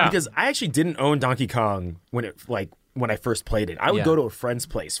times. Yeah, because I actually didn't own Donkey Kong when I first played it. I would go to a friend's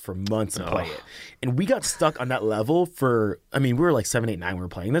place for months and play it. And we got stuck on that level we were like 7, 8, 9 when we were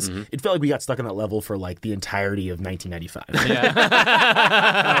playing this. It felt like we got stuck on that level for like the entirety of 1995.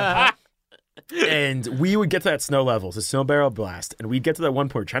 Yeah. And we would get to that snow level, the Snow Barrel Blast, and we'd get to that one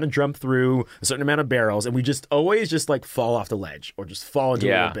point trying to jump through a certain amount of barrels, and we just always just like fall off the ledge or just fall into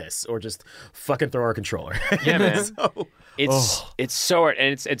an abyss or just fucking throw our controller. Yeah, man. It's so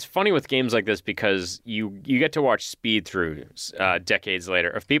and it's funny with games like this because you get to watch speed throughs decades later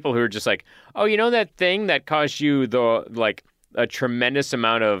of people who are just like, oh, you know that thing that caused you a tremendous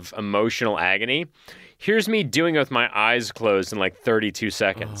amount of emotional agony? Here's me doing it with my eyes closed in like 32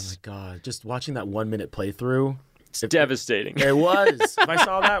 seconds. Oh my God. Just watching that 1 minute playthrough. It's devastating. It was. If I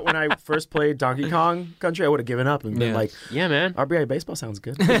saw that when I first played Donkey Kong Country, I would have given up and been like, yeah, man. RBI baseball sounds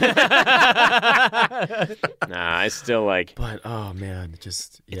good. I still like. But oh man,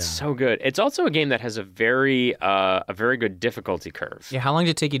 it's so good. It's also a game that has a very good difficulty curve. Yeah, how long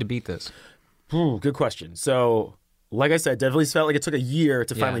did it take you to beat this? Good question. So, like I said, definitely felt like it took a year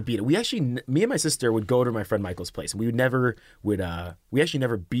to finally beat it. We actually, me and my sister would go to my friend Michael's place, and we actually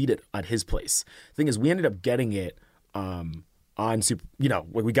never beat it at his place. The thing is, we ended up getting it on Super.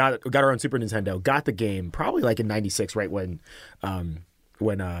 We got our own Super Nintendo, got the game probably like in '96, right when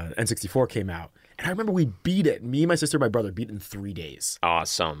N64 came out. And I remember we beat it. Me, my sister, my brother beat it in 3 days.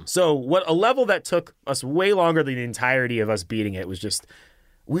 Awesome. So, a level that took us way longer than the entirety of us beating it was just.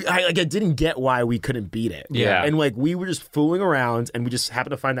 I didn't get why we couldn't beat it. Yeah. And we were just fooling around, and we just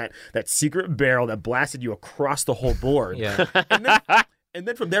happened to find that secret barrel that blasted you across the whole board. Yeah. And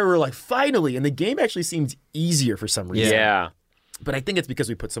then from there, we were like, finally. And the game actually seemed easier for some reason. Yeah. But I think it's because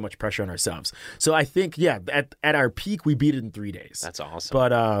we put so much pressure on ourselves. So I think, at our peak, we beat it in 3 days. That's awesome.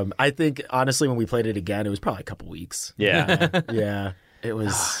 But I think, honestly, when we played it again, it was probably a couple weeks. Yeah. Yeah. It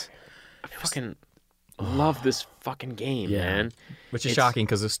was... I fucking love this fucking game, man. Which is shocking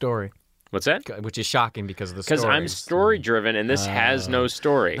because of the story. What's that? Which is shocking because of the story. Because I'm story driven, and this has no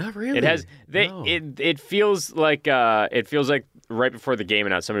story. Not really. It has. No. It feels like right before the game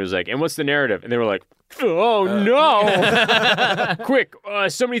went out, somebody was like, "And what's the narrative?" And they were like, "Oh no! Quick,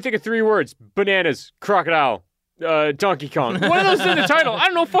 somebody think of 3 words: bananas, crocodile, Donkey Kong. One of those in the title. I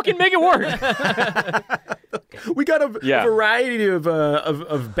don't know. Fucking make it work." We got a variety of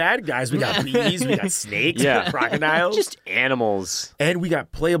bad guys. We got bees, we got snakes, we got crocodiles. Just animals. And we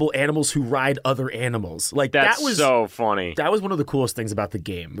got playable animals who ride other animals. Like that was so funny. That was one of the coolest things about the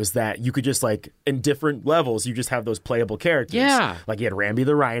game, was that you could just in different levels, you just have those playable characters. Yeah. Like you had Rambi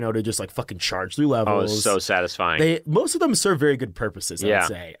the Rhino to just fucking charge through levels. Oh, it was so satisfying. Most of them serve very good purposes, I would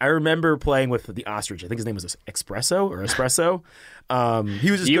say. I remember playing with the ostrich. I think his name was Espresso.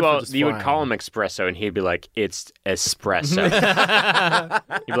 He was just good for just you would flying. call him Espresso, and he'd be like, "It's espresso."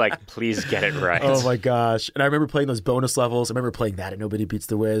 You'd be like, "Please get it right." Oh my gosh! And I remember playing those bonus levels. I remember playing that, and Nobody Beats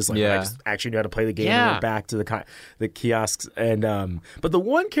the Wiz. When I just actually knew how to play the game. And went back to the kiosks. And but the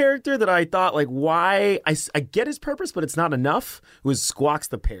one character that I thought why I get his purpose, but it's not enough, was Squawks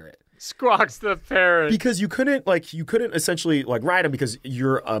the parrot. Squawks the parrot. Because you couldn't essentially ride him because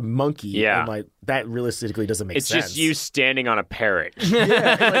you're a monkey. Yeah. And that realistically doesn't make sense. It's just you standing on a parrot.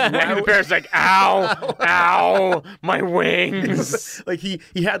 Yeah. And the parrot's like, ow, ow, my wings. He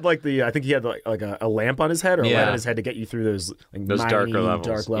had I think he had a lamp on his head or a light on his head to get you through those darker levels.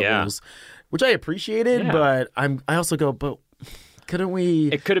 Dark levels, which I appreciated. Yeah. But I also go, but couldn't we?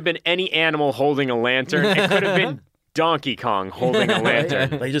 It could have been any animal holding a lantern. It could have been Donkey Kong holding a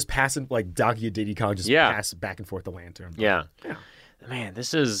lantern. Just passing Donkey and Diddy Kong pass back and forth the lantern. Yeah. Man,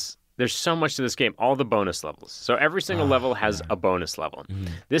 there's so much to this game. All the bonus levels. So every single level has a bonus level. Mm-hmm.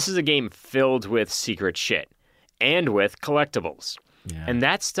 This is a game filled with secret shit and with collectibles. Yeah. And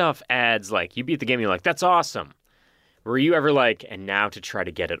that stuff adds you beat the game and you're like, that's awesome. Were you ever and now to try to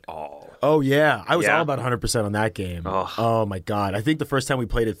get it all? Oh, yeah. I was all about 100% on that game. Oh, my God. I think the first time we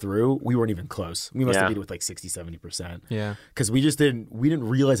played it through, we weren't even close. We must have beat it with 60, 70%. Yeah. Because we didn't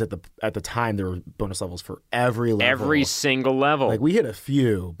realize at the time there were bonus levels for every level. Every single level. We hit a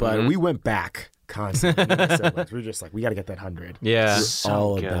few, but we went back constantly. We were just we got to get that 100. Yeah. So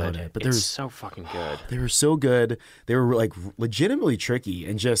all good. about it. But it's so fucking good. They were so good. They were legitimately tricky,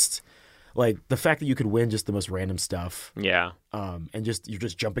 and just... the fact that you could win just the most random stuff. Yeah. And you're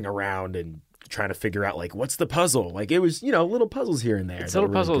just jumping around and trying to figure out what's the puzzle. It was, little puzzles here and there. It's little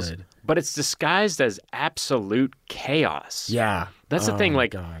puzzles, really, but it's disguised as absolute chaos. Yeah. That's the thing.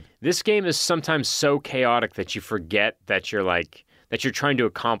 God. This game is sometimes so chaotic that you forget that you're that you're trying to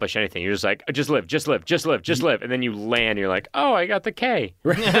accomplish anything. You're just just live, just live, just live, just live. And then you land, and you're like, oh, I got the K.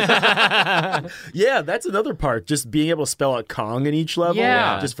 Yeah, that's another part. Just being able to spell out Kong in each level.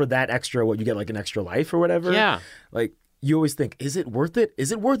 Yeah. Just for that extra, you get an extra life or whatever. Yeah. You always think, is it worth it?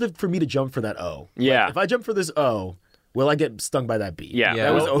 Is it worth it for me to jump for that O? Yeah. If I jump for this O, will I get stung by that bee?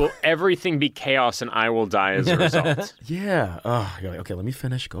 Yeah. Will everything be chaos and I will die as a result? Yeah. Oh, you're okay, let me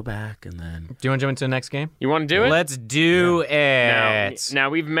finish, go back, and then... Do you want to jump into the next game? You want to do it? Let's do it. Now,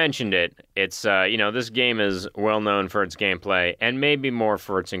 we've mentioned it. It's, this game is well known for its gameplay and maybe more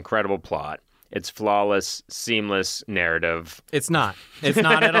for its incredible plot. It's flawless, seamless narrative. It's not. It's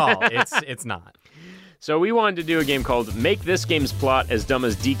not at all. It's not. So we wanted to do a game called Make This Game's Plot as Dumb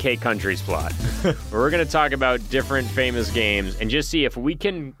as DK Country's Plot. Where we're going to talk about different famous games and just see if we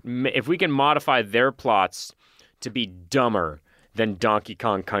can modify their plots to be dumber than Donkey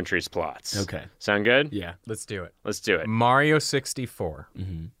Kong Country's plots. Okay. Sound good? Yeah. Let's do it. Let's do it. Mario 64.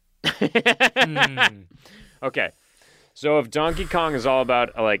 Okay. So if Donkey Kong is all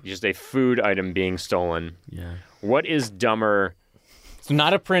about like just a food item being stolen, what is dumber? It's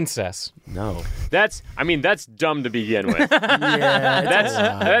not a princess. No. That's dumb to begin with.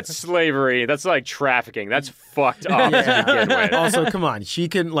 That's slavery. That's like trafficking. That's fucked up to begin with. Also, come on. She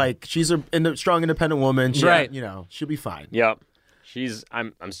can she's a strong, independent woman. Right. She'll be fine. Yep.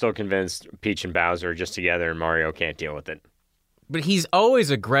 I'm still convinced Peach and Bowser are just together and Mario can't deal with it. But he's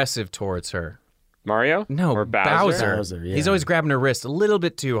always aggressive towards her. Mario? No, or Bowser. Bowser, yeah. He's always grabbing her wrist a little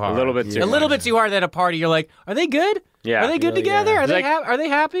bit too hard. A little bit too A little bit too hard at a party. You're like, are they good? Yeah. Are they good together? Yeah. Are they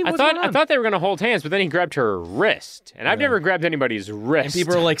happy? What's going on? I thought they were going to hold hands, but then he grabbed her wrist. And I've never grabbed anybody's wrist. And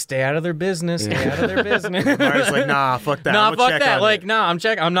people are like, stay out of their business. Stay out of their business. Mario's like, nah, fuck that. Nah, fuck that. Like, nah,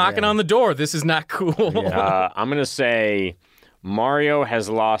 I'm knocking on the door. This is not cool. I'm going to say Mario has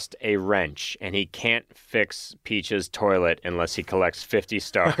lost a wrench, and he can't fix Peach's toilet unless he collects 50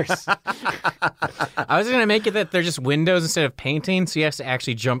 stars. I was going to make it that they're just windows instead of painting, so he has to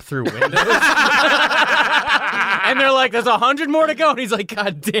actually jump through windows. And they're like, there's 100 more to go. And he's like,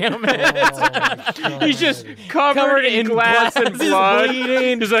 God damn it. He's just covered in glass and blood.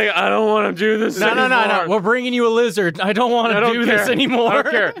 Bleeding. He's like, I don't want to do this anymore. No. We're bringing you a lizard. I don't want to do this anymore. I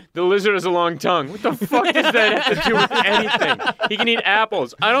don't care. The lizard has a long tongue. What the fuck does that have to do with anything? He can eat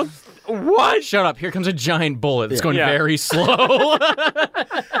apples. What? Shut up. Here comes a giant bullet that's going very slow.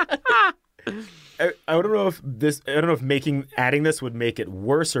 I don't know if adding this would make it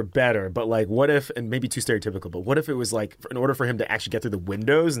worse or better, but like what if, and maybe too stereotypical, but what if it was like, in order for him to actually get through the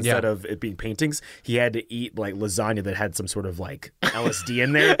windows instead of it being paintings, he had to eat like lasagna that had some sort of like LSD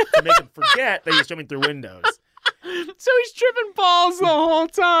in there to make him forget that he was jumping through windows. So he's tripping balls the whole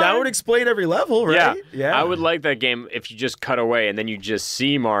time. That would explain every level, right? Yeah. I would like that game if you just cut away and then you just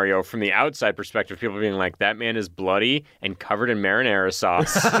see Mario from the outside perspective, people being like, that man is bloody and covered in marinara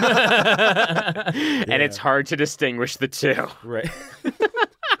sauce. And it's hard to distinguish the two. Right.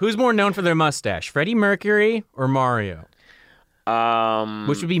 Who's more known for their mustache, Freddie Mercury or Mario?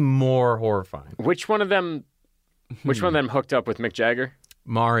 Which would be more horrifying? Which one of them hooked up with Mick Jagger?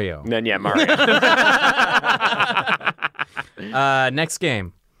 Mario. Then Mario. Next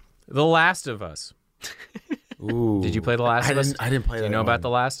game, The Last of Us. Ooh. Did you play The Last of Us? I didn't play that. Do you know about The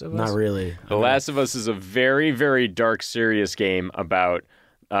Last of Us? Not really. The Last of Us is a very, very dark, serious game about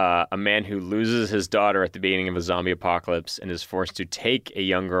a man who loses his daughter at the beginning of a zombie apocalypse and is forced to take a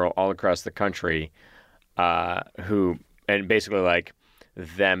young girl all across the country and basically like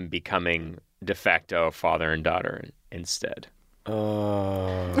them becoming de facto father and daughter instead.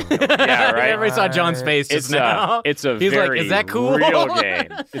 Yeah, right. Everybody saw John's face just now. It's a He's very like, is that cool? real game.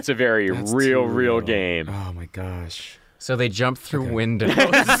 It's a very real game. Oh my gosh. So they jump through windows.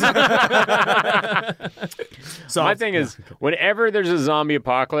 So my thing is, whenever there's a zombie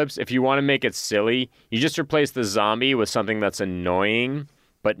apocalypse, if you want to make it silly, you just replace the zombie with something that's annoying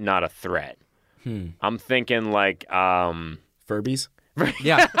but not a threat. I'm thinking like Furbies.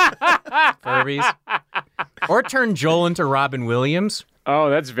 Yeah. Furbies. Or turn Joel into Robin Williams. Oh,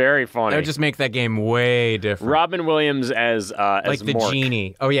 that's very funny. That would just make that game way different. Robin Williams as like the Mork.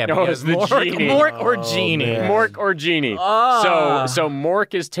 genie. Oh yeah, as the genie. Mork or genie. Man. Mork or genie. Oh. So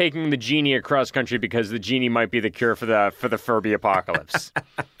Mork is taking the genie across country because the genie might be the cure for the Furby apocalypse.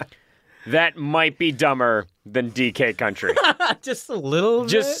 That might be dumber than DK Country. Just a little bit?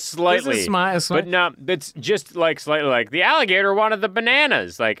 Just slightly. Just a smile. But no, it's just like slightly like the alligator wanted the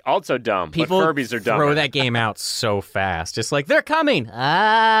bananas. Like, also dumb. People but Furbies are dumb. Throw that game out so fast. Just like, they're coming.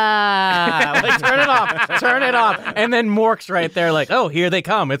 Like, turn it off. And then Mork's right there like, oh, here they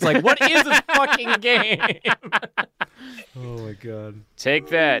come. It's like, what is this fucking game? Oh my god. Take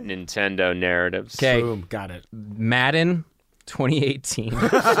that, Nintendo narratives. Okay. Boom, got it. Madden 2018.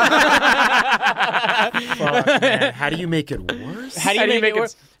 Fuck, man. How do you make it worse? How do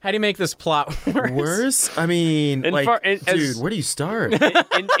you make this plot worse? Worse? I mean, dude, where do you start?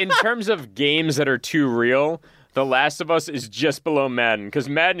 In terms of games that are too real, The Last of Us is just below Madden, because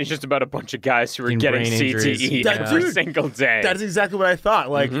Madden is just about a bunch of guys who are getting CTE every single day. That is exactly what I thought.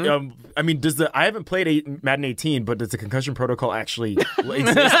 Like, I mean, I haven't played Madden 18, but does the concussion protocol actually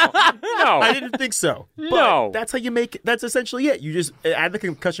exist? No. I didn't think so. No. But that's how you make. That's essentially it. You just add the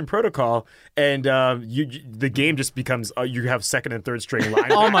concussion protocol, and the game just becomes. You have second and third string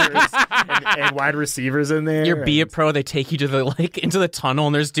linebackers and wide receivers in there. You're Be It Pro. They take you to into the tunnel,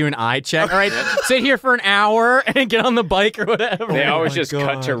 and they're just doing eye check. All right, sit here for an hour. door and get on the bike or whatever. They always just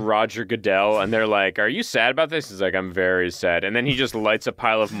cut to Roger Goodell, and they're like, "Are you sad about this?" He's like, "I'm very sad." And then he just lights a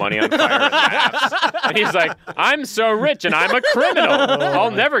pile of money on fire and laughs. And he's like, "I'm so rich, and I'm a criminal.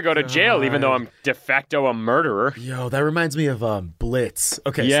 I'll never go to jail, even though I'm de facto a murderer." Yo, that reminds me of Blitz.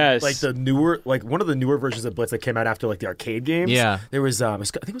 Okay, yes. So, like the newer, like one of the newer versions of Blitz that came out after like the arcade games. Yeah, there was I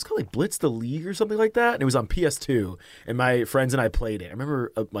think it was called like Blitz the League or something like that, and it was on PS2. And my friends and I played it. I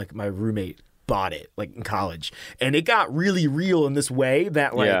remember like my roommate bought it like in college, and it got really real in this way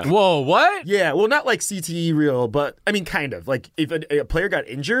that like whoa, what? Yeah, well, not like CTE real, but I mean kind of like if a player got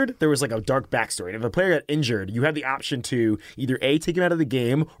injured, there was like a dark backstory. And if a player got injured, you had the option to either A, take him out of the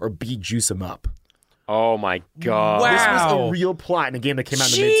game, or B, juice him up. Oh my god! Wow. This was a real plot in a game that came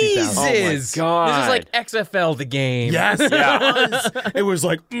out in the mid-2000s. Oh my god! This is like XFL the game. Yes, it was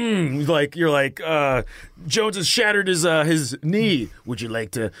like, like you're like, Jones has shattered his knee. Would you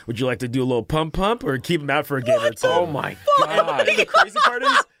like to do a little pump or keep him out for a game or two? Oh my god! And the crazy part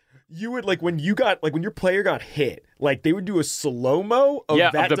is, you would like when your player got hit, like they would do a slow-mo of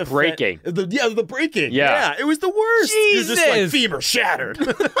that of the breaking. The breaking. Yeah, it was the worst. Jesus. You're just like femur shattered.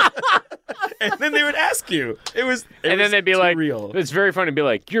 And then they would ask you. And then they'd be like, real. It's very funny to be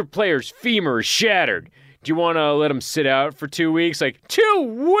like, your player's femur is shattered. Do you want to let him sit out for 2 weeks? Like, 2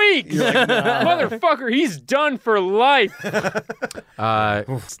 weeks? Like, motherfucker, he's done for life.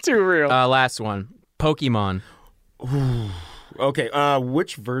 It's too real. Last one. Pokemon. Okay,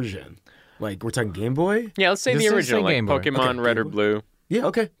 which version? Like, we're talking Game Boy? Yeah, let's say This the is original, like Game Boy. Pokemon Red or Blue. Yeah,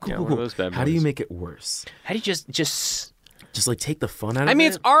 okay, cool. one of those bad How do you ones. make it worse? How do you just Just like take the fun out of it? I mean,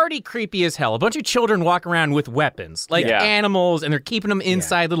 it's already creepy as hell. A bunch of children walk around with weapons, like animals, and they're keeping them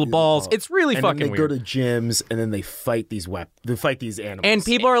inside little balls. It's really and fucking then they weird. go to gyms and then they fight these animals. And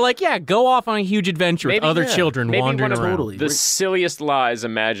people are like, yeah, go off on a huge adventure with other children maybe wandering one of around. Totally. the silliest lies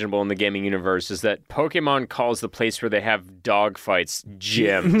imaginable in the gaming universe is that Pokemon calls the place where they have dog fights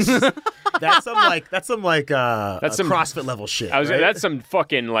gyms. That's some some CrossFit level shit. Right? That's some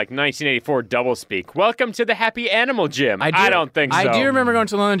fucking like 1984 doublespeak. Welcome to the Happy Animal Gym. I don't think so. I do remember going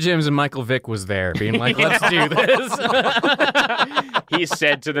to London gyms and Michael Vick was there, being like, "Let's do this." He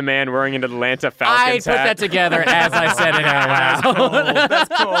said to the man wearing an Atlanta Falcons I put that together as I said it out loud.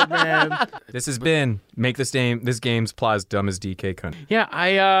 That's cold, man. This has been Make This Game's plot as dumb as DK Cunt. Yeah,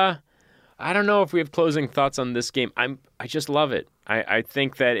 I don't know if we have closing thoughts on this game. I just love it. I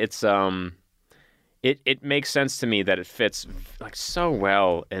think that it's it makes sense to me that it fits like so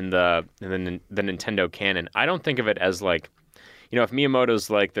well in the Nintendo canon. I don't think of it as like, you know, if Miyamoto's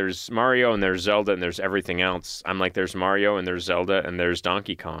like there's Mario and there's Zelda and there's everything else, I'm like there's Mario and there's Zelda and there's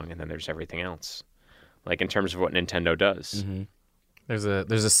Donkey Kong and then there's everything else. Like in terms of what Nintendo does. Mm-hmm. There's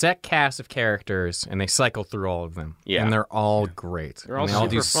a set cast of characters, and they cycle through all of them. Yeah. And they're all great. They're all they all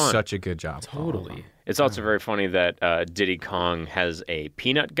do super fun. such a good job. Totally. It's also very funny that Diddy Kong has a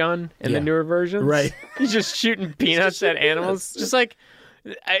peanut gun in the newer versions. Right. He's just shooting peanuts at animals. Just like,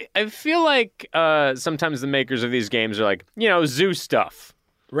 I feel like sometimes the makers of these games are like, you know, zoo stuff.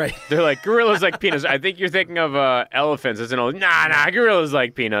 Right. They're like, gorillas like peanuts. I think you're thinking of elephants as an old, nah, gorillas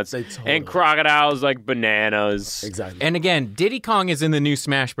like peanuts. And crocodiles like bananas. Exactly. And again, Diddy Kong is in the new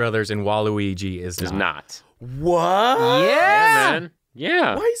Smash Brothers, and Waluigi is not. What? Yeah, man.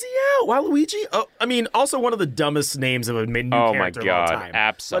 Yeah. Why is he out? Waluigi? Oh, I mean, also one of the dumbest names of a new character of all time.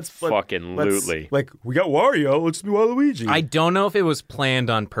 Abso-fucking-lutely. Like, we got Wario, let's do Waluigi. I don't know if it was planned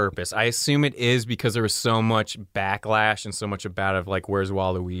on purpose. I assume it is because there was so much backlash and so much about it, like, where's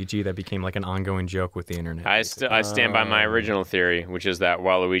Waluigi? That became like an ongoing joke with the internet. I stand by my original theory, which is that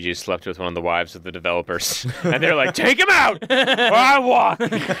Waluigi slept with one of the wives of the developers. And they're like, take him out! Or I walk!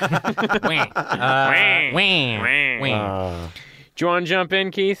 Do you want to jump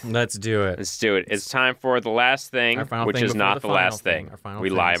in, Keith? Let's do it. Let's do it. It's time for the last thing, which is not the last thing. We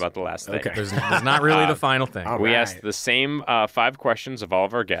lie about the last thing. Okay. There's not really the final thing. We asked the same 5 questions of all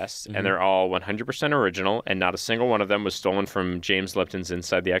of our guests, and they're all 100% original, and not a single one of them was stolen from James Lipton's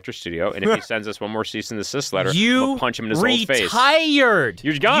Inside the Actor Studio. And if he sends us one more cease and desist letter, we'll punch him in his old face. Retired.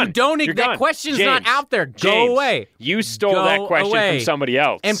 You're gone. You don't. You're that gone. question's James, not out there. Go James, away. You stole Go that question away. from somebody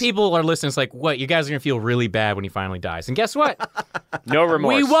else. And people are listening. It's like, what? You guys are gonna feel really bad when he finally dies. And guess what? No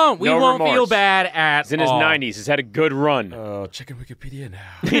remorse. We won't. We No won't remorse. feel bad at He's in his all. 90s. He's had a good run. Oh, checking Wikipedia now.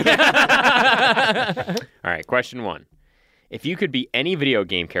 All right, question 1. If you could be any video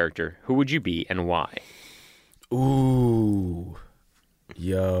game character, who would you be and why? Ooh.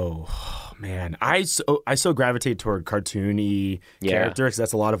 Yo. Man. I so gravitate toward cartoony characters because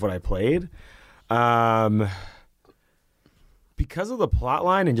that's a lot of what I played. because of the plot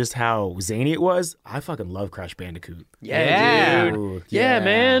line and just how zany it was, I fucking love Crash Bandicoot. Yeah, dude. Ooh, yeah,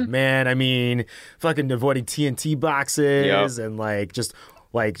 man. Man, I mean, fucking avoiding TNT boxes and like just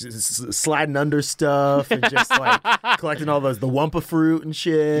like sliding under stuff and just like collecting all the Wumpa fruit and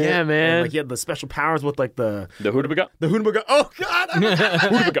shit. Yeah, man. And, like, he had the special powers with like the Hootabaga. The Hootabaga. Oh God,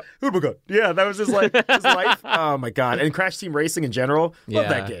 Hootabaga. Yeah, that was his life. Oh my God. And Crash Team Racing in general. Love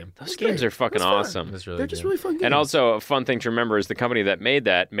that game. Those games are fucking awesome. They're just really fun games. And also a fun thing to remember is the company that made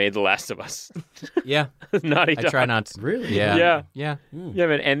The Last of Us. Yeah. Naughty Dog. I try not to. Really? Yeah,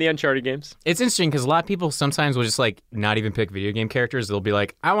 man. And the Uncharted games. It's interesting because a lot of people sometimes will just like not even pick video game characters. They'll be like,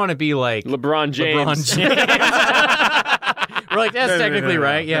 I want to be like LeBron James. We're like, that's technically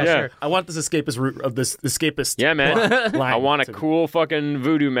right. Yeah, sure. I want this escapist route of this escapist. Yeah, man. I want a cool fucking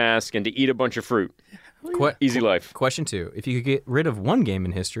voodoo mask and to eat a bunch of fruit. Easy life. Question 2. If you could get rid of one game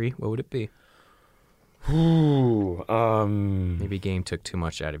in history, what would it be? Ooh, maybe a game took too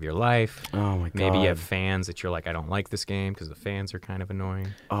much out of your life. Oh my God. Maybe you have fans that you're like, I don't like this game because the fans are kind of annoying.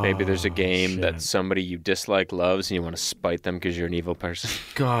 Maybe there's a game that somebody you dislike loves and you want to spite them because you're an evil person.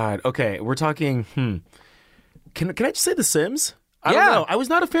 God. Okay, we're talking. Can I just say The Sims? I don't know. I was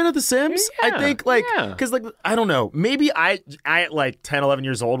not a fan of The Sims. I think because I don't know. Maybe I at like 10, 11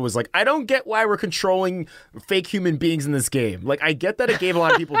 years old was like, I don't get why we're controlling fake human beings in this game. Like I get that it gave a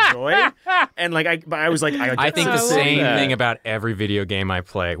lot of people joy, and like I was like, I think the same thing about every video game I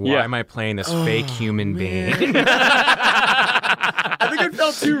play. Why am I playing this fake human being? I think it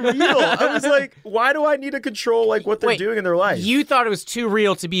felt too real. I was like, why do I need to control like what they're doing in their life? You thought it was too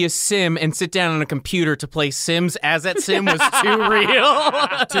real to be a sim and sit down on a computer to play Sims as that sim was too real.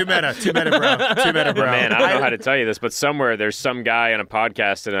 Too meta, bro. Man, I don't know how to tell you this, but somewhere there's some guy on a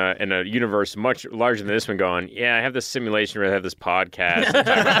podcast in a universe much larger than this one going, yeah, I have this simulation where I have this podcast.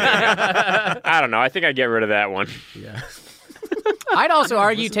 I don't know. I think I'd get rid of that one. Yeah. I'd also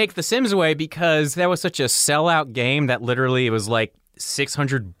argue take The Sims away because that was such a sellout game that literally it was like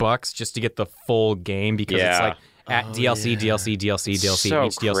 $600 just to get the full game because it's like at DLC. So Each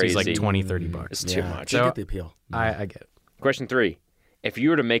DLC is like $20-$30. It's too much. So, I get the appeal. I get it. Question 3. If you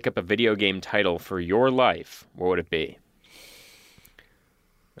were to make up a video game title for your life, what would it be?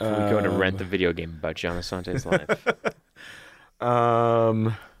 If we go to rent the video game about John Asante's life.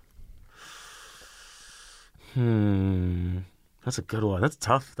 That's a good one. That's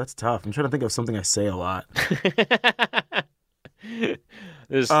tough. I'm trying to think of something I say a lot.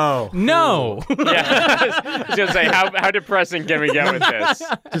 No. Yeah. I was going to say, how depressing can we get with this?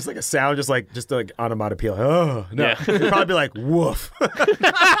 Just like a sound, just like onomatopoeia. Oh, no. Yeah. It'd probably be like, woof.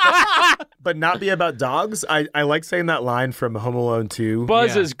 But not be about dogs. I like saying that line from Home Alone 2.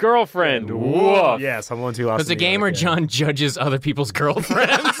 Buzz's girlfriend. Woof. Yes, Home Alone 2. Because the game where John judges other people's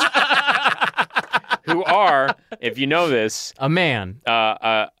girlfriends. Who are, if you know this, a man,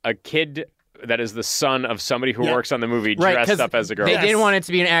 a kid that is the son of somebody who works on the movie dressed up as a girl. They didn't want it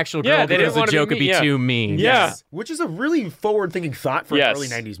to be an actual girl because the joke would be too mean. Yes. Which is a really forward-thinking thought for an early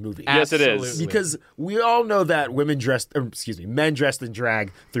 90s movie. Yes, it is. Because we all know that men dressed in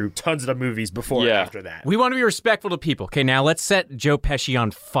drag through tons of movies before and after that. We want to be respectful to people. Okay, now let's set Joe Pesci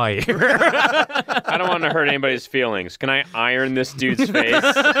on fire. I don't want to hurt anybody's feelings. Can I iron this dude's face?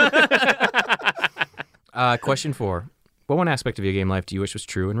 Question 4. What one aspect of your game life do you wish was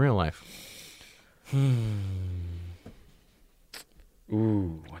true in real life?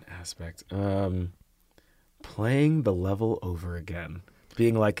 Ooh, what aspect? Playing the level over again.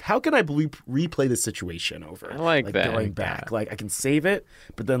 Being like, how can I replay the situation over? I like that. Going back. Like, I can save it,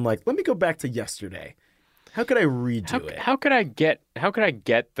 but then, like, let me go back to yesterday. How could I redo it? How could I get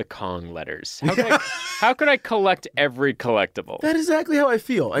the Kong letters? How could I collect every collectible? That's exactly how I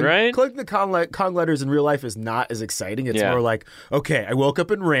feel. And right? collecting the Kong letters in real life is not as exciting. It's more like, okay, I woke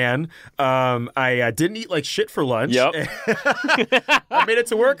up and ran. I didn't eat like shit for lunch. Yep. I made it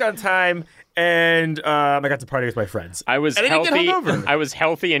to work on time. And I got to party with my friends. I was healthy. I was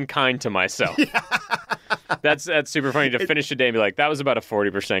healthy and kind to myself. Yeah. That's super funny to finish the day and be like, that was about a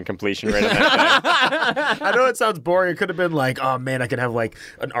 40% completion rate of that day. I know it sounds boring. It could have been like, oh man, I could have like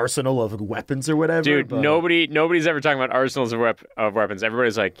an arsenal of weapons or whatever. Dude, but nobody's ever talking about arsenals of weapons.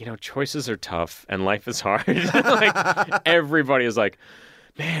 Everybody's like, choices are tough and life is hard. Like everybody is like,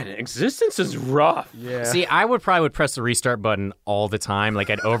 man, existence is rough. Yeah. See, I would press the restart button all the time. Like,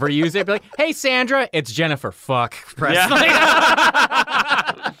 I'd overuse it. Be like, hey, Sandra, it's Jennifer. Fuck. Press. Yeah.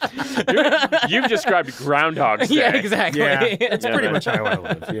 You've described Groundhog's Day. Yeah, exactly. Yeah. That's pretty much how I want to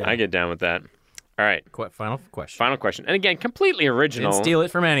live. Yeah. I get down with that. All right. Final question. Final question. And again, completely original. Didn't steal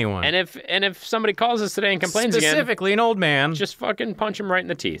it from anyone. And if somebody calls us today and complains Specifically an old man. just fucking punch him right in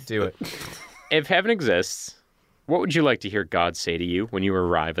the teeth. Do it. If heaven exists, What would you like to hear God say to you when you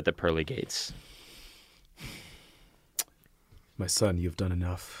arrive at the pearly gates? My son, you've done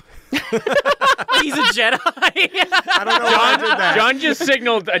enough. He's a Jedi. I don't know why I did that. John just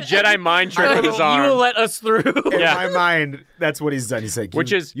signaled a Jedi mind trick with his arm. You will let us through. In my mind, that's what he's done. He's like,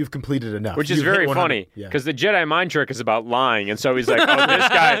 you've completed enough. Which is very funny, because the Jedi mind trick is about lying, and so he's like,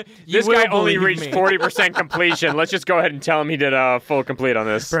 oh, this guy only reached 40% completion. Let's just go ahead and tell him he did a full complete on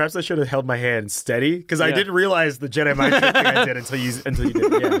this. Perhaps I should have held my hand steady, because I didn't realize the Jedi mind trick thing I did until you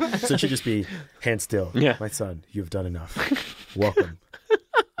did it. Yeah. So it should just be hand still. Yeah. My son, you've done enough. Welcome.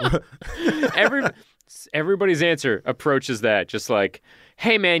 Everybody's answer approaches that just like,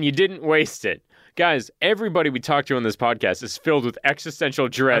 hey man, you didn't waste it. Guys, everybody we talk to on this podcast is filled with existential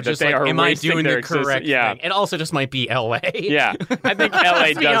dread that they are wasting their existence. Yeah, it also just might be LA. Yeah, I think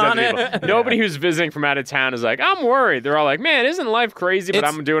LA does it. Nobody who's visiting from out of town is like, I'm worried. They're all like, man, isn't life crazy? But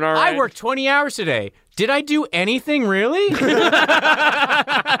I'm doing all right. I worked 20 hours today. Did I do anything really?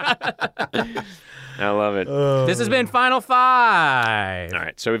 I love it. This has been Final Five. All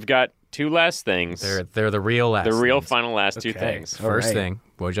right, so we've got two last things. They're the real last things. The real final last two things. First thing,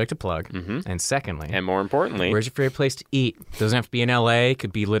 what would you like to plug? Mm-hmm. And secondly, and more importantly, where's your favorite place to eat? Doesn't have to be in LA.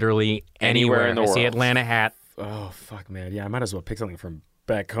 Could be literally anywhere in the world. I see Atlanta hat. Oh, fuck, man. Yeah, I might as well pick something from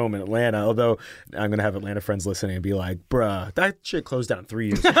back home in Atlanta, although I'm going to have Atlanta friends listening and be like, bruh, that shit closed down 3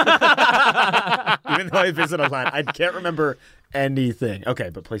 years ago. Even though I visit Atlanta, I can't remember anything. Okay,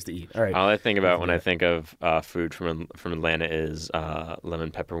 but place to eat. All right. All I think about when I think of food from Atlanta is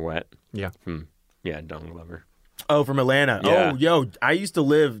lemon pepper wet. Yeah. Donald Glover. Oh, from Atlanta. Yeah. Oh, yo, I used to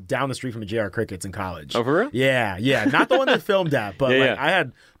live down the street from a JR Crickets in college. Oh, for real? Yeah. Not the one that filmed at, but Yeah. I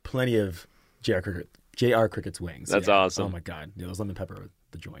had plenty of JR Cricket's wings. That's awesome. Oh my God. Yeah, those lemon pepper with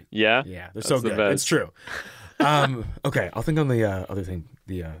the joint. Yeah? Yeah, they're so good. Best. It's true. Okay, I'll think on the other thing,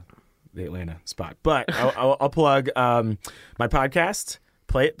 the Atlanta spot. But I'll plug my podcast,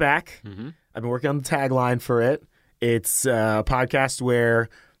 Play It Back. Mm-hmm. I've been working on the tagline for it. It's a podcast where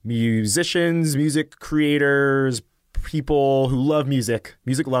musicians, music creators, people who love music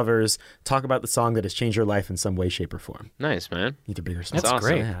lovers, talk about the song that has changed your life in some way, shape, or form. Nice, man. Either big or small. That's awesome.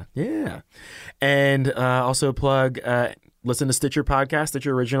 Great. Yeah. And also plug... listen to Stitcher podcast,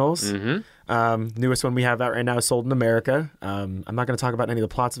 Stitcher Originals. Mm-hmm. Newest one we have out right now is Sold in America. I'm not going to talk about any of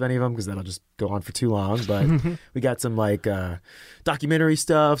the plots of any of them because that'll just go on for too long. But we got some like documentary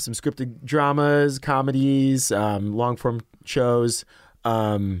stuff, some scripted dramas, comedies, long form shows,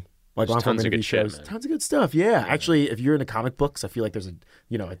 like long form interview shows. Shit, tons of good stuff. Yeah, actually, if you're into comic books, I feel like there's a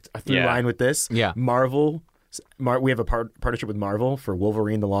through line with this. Yeah, Marvel. We have a partnership with Marvel for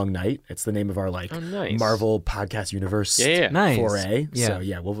Wolverine: The Long Night. It's the name of our nice. Marvel podcast universe nice. foray. Yeah. So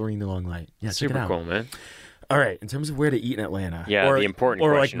yeah, Wolverine: The Long Night. Yeah, super check it out. cool, man. All right, in terms of where to eat in Atlanta, the important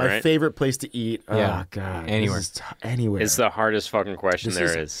question, or like my favorite place to eat. Yeah. Oh God, anywhere. Anywhere. It's the hardest fucking question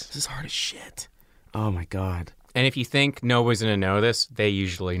there is. This is hard as shit. Oh my God. And if you think nobody's gonna know this, they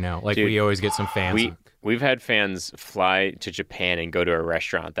usually know. Like, dude, we always get some fans. We've had fans fly to Japan and go to a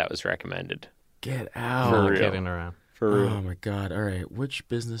restaurant that was recommended. Get out. For real. Kidding around. Oh my God. All right. Which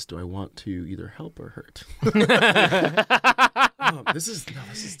business do I want to either help or hurt? This is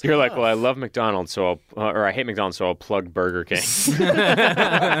tough. You're like, well, I love McDonald's, or I hate McDonald's, so I'll plug Burger King.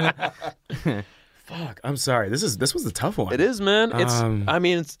 Fuck. I'm sorry. This was a tough one. It is, man.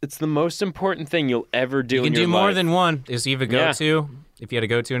 It's the most important thing you'll ever do in your life. You can do more than one. Is you have a go-to? If you had to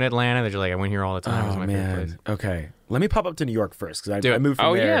go to in Atlanta, they're like, I went here all the time. It's my favorite place. Okay. Let me pop up to New York first, because I moved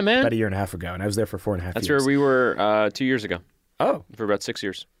from there about a year and a half ago, and I was there for 4.5 years. That's where we were 2 years ago. Oh. For about 6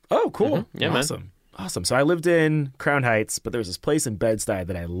 years. Oh, cool. Mm-hmm. Yeah, awesome. Man. Awesome. So I lived in Crown Heights, but there's this place in Bed-Stuy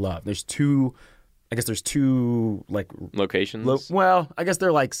that I love. There's two like locations. I guess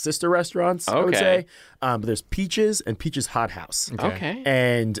they're like sister restaurants. I would say. But there's Peaches and Peaches Hot House. Okay.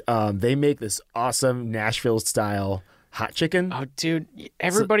 And they make this awesome Nashville style hot chicken. Oh, dude,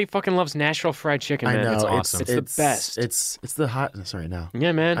 everybody fucking loves Nashville fried chicken, man. I know. It's awesome. It's the best. It's the hot. Sorry, no.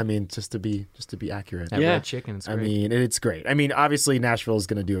 Yeah, man. I mean, just to be accurate. That red chicken is great. I mean, it's great. I mean, obviously Nashville is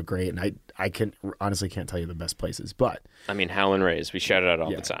going to do it great, and I honestly can't tell you the best places, but I mean, Howlin' Ray's, we shout it out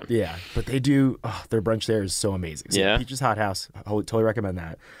all the time. Yeah, but they do. Their brunch there is so amazing. So yeah, Peaches Hot House. I totally recommend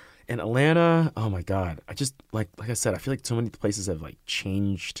that. In Atlanta, oh my God, I just like I said, I feel like so many places have like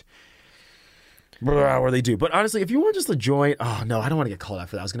changed. Where they do. But honestly, if you want just a joint, I don't want to get called out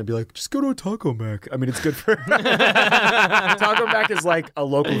for that. I was going to be like, just go to a Taco Mac. I mean, it's good for... Taco Mac is like a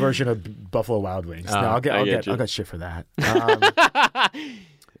local version of Buffalo Wild Wings. I'll get shit for that.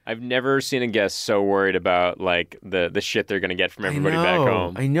 I've never seen a guest so worried about like the shit they're going to get from everybody back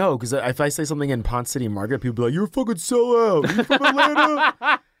home. I know, because if I say something in Ponce City Market, people be like, you're a fucking sellout. Are you from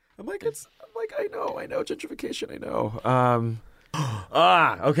Atlanta? I'm like, I know gentrification. I know.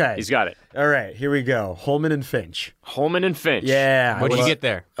 Okay. He's got it. All right, here we go. Holman and Finch. Holman and Finch. Yeah. What did you get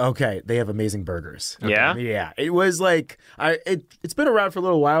there? Okay, they have amazing burgers. Okay. Yeah? Yeah. It was like, it's been around for a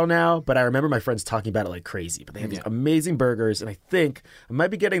little while now, but I remember my friends talking about it like crazy. But they have these amazing burgers, and I think I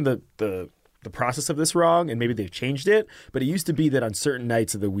might be getting the process of this wrong, and maybe they've changed it, but it used to be that on certain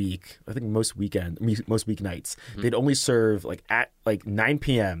nights of the week, I think most weeknights, they'd only serve like at like 9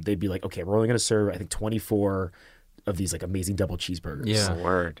 p.m. They'd be like, okay, we're only going to serve, I think, 24 of these like amazing double cheeseburgers. Yeah.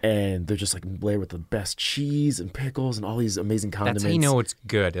 Word. And they're just like layered with the best cheese and pickles and all these amazing condiments. That's how you know it's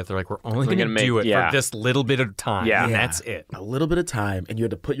good. If they're like, we're only going to do it for this little bit of time. Yeah. And that's it. A little bit of time, and you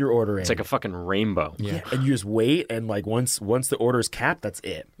had to put your order in. It's like a fucking rainbow. Yeah. And you just wait, and like once the order is capped, that's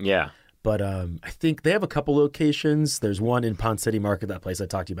it. Yeah. But I think they have a couple locations. There's one in Pond City Market, that place I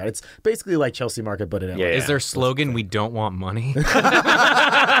talked to you about. It's basically like Chelsea Market, but in LA. Is their slogan, we don't want money?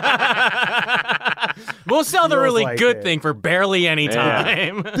 We'll sell the really like good it. thing for barely any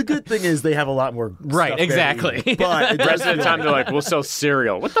time. The good thing is they have a lot more Right, stuff exactly. there, but The rest of the time, they're like, we'll sell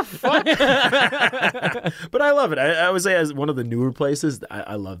cereal. What the fuck? But I love it. I would say as one of the newer places,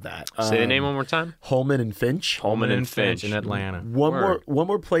 I love that. Say the name one more time. Holman and Finch. Holman and Finch in Atlanta. One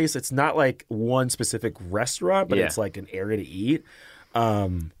more place. It's not like one specific restaurant, but it's like an area to eat.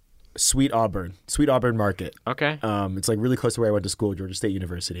 Sweet Auburn Market. Okay. It's like really close to where I went to school, Georgia State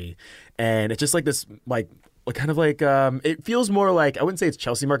University, and it's just like this kind of like it feels more like, I wouldn't say it's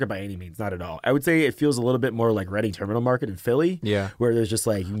Chelsea Market by any means, not at all. I would say it feels a little bit more like Reading Terminal Market in Philly, where there's just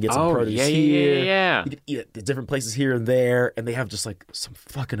like you can get some produce here, yeah. you can eat at different places here and there, and they have just like some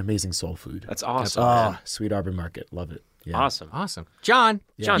fucking amazing soul food. That's awesome. Sweet Auburn Market, love it. Yeah. Awesome. John,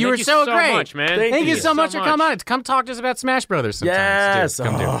 John, you thank were you so so great. much, man. Thank you so much for coming on. Come talk to us about Smash Brothers sometimes. Yes. Dude,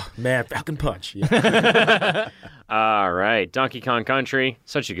 come do it. Man, Falcon Punch. Yeah. All right. Donkey Kong Country.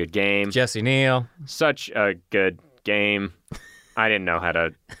 Such a good game. Jesse Neal. Such a good game. I didn't know how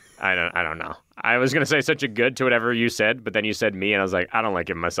to... I don't know. I was going to say such a good to whatever you said, but then you said me, and I was like, I don't like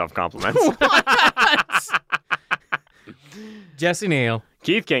giving myself compliments. Jesse Neal.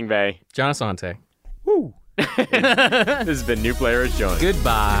 Keith Kingbay. John Asante. Woo. This has been New Players Join.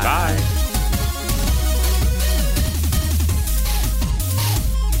 Goodbye. Bye.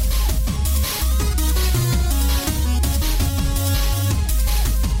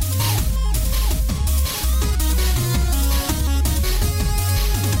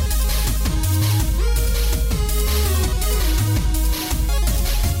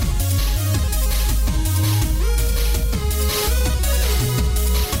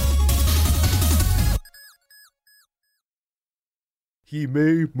 He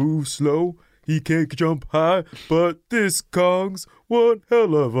may move slow, he can't jump high, but this Kong's one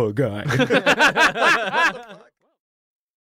hell of a guy.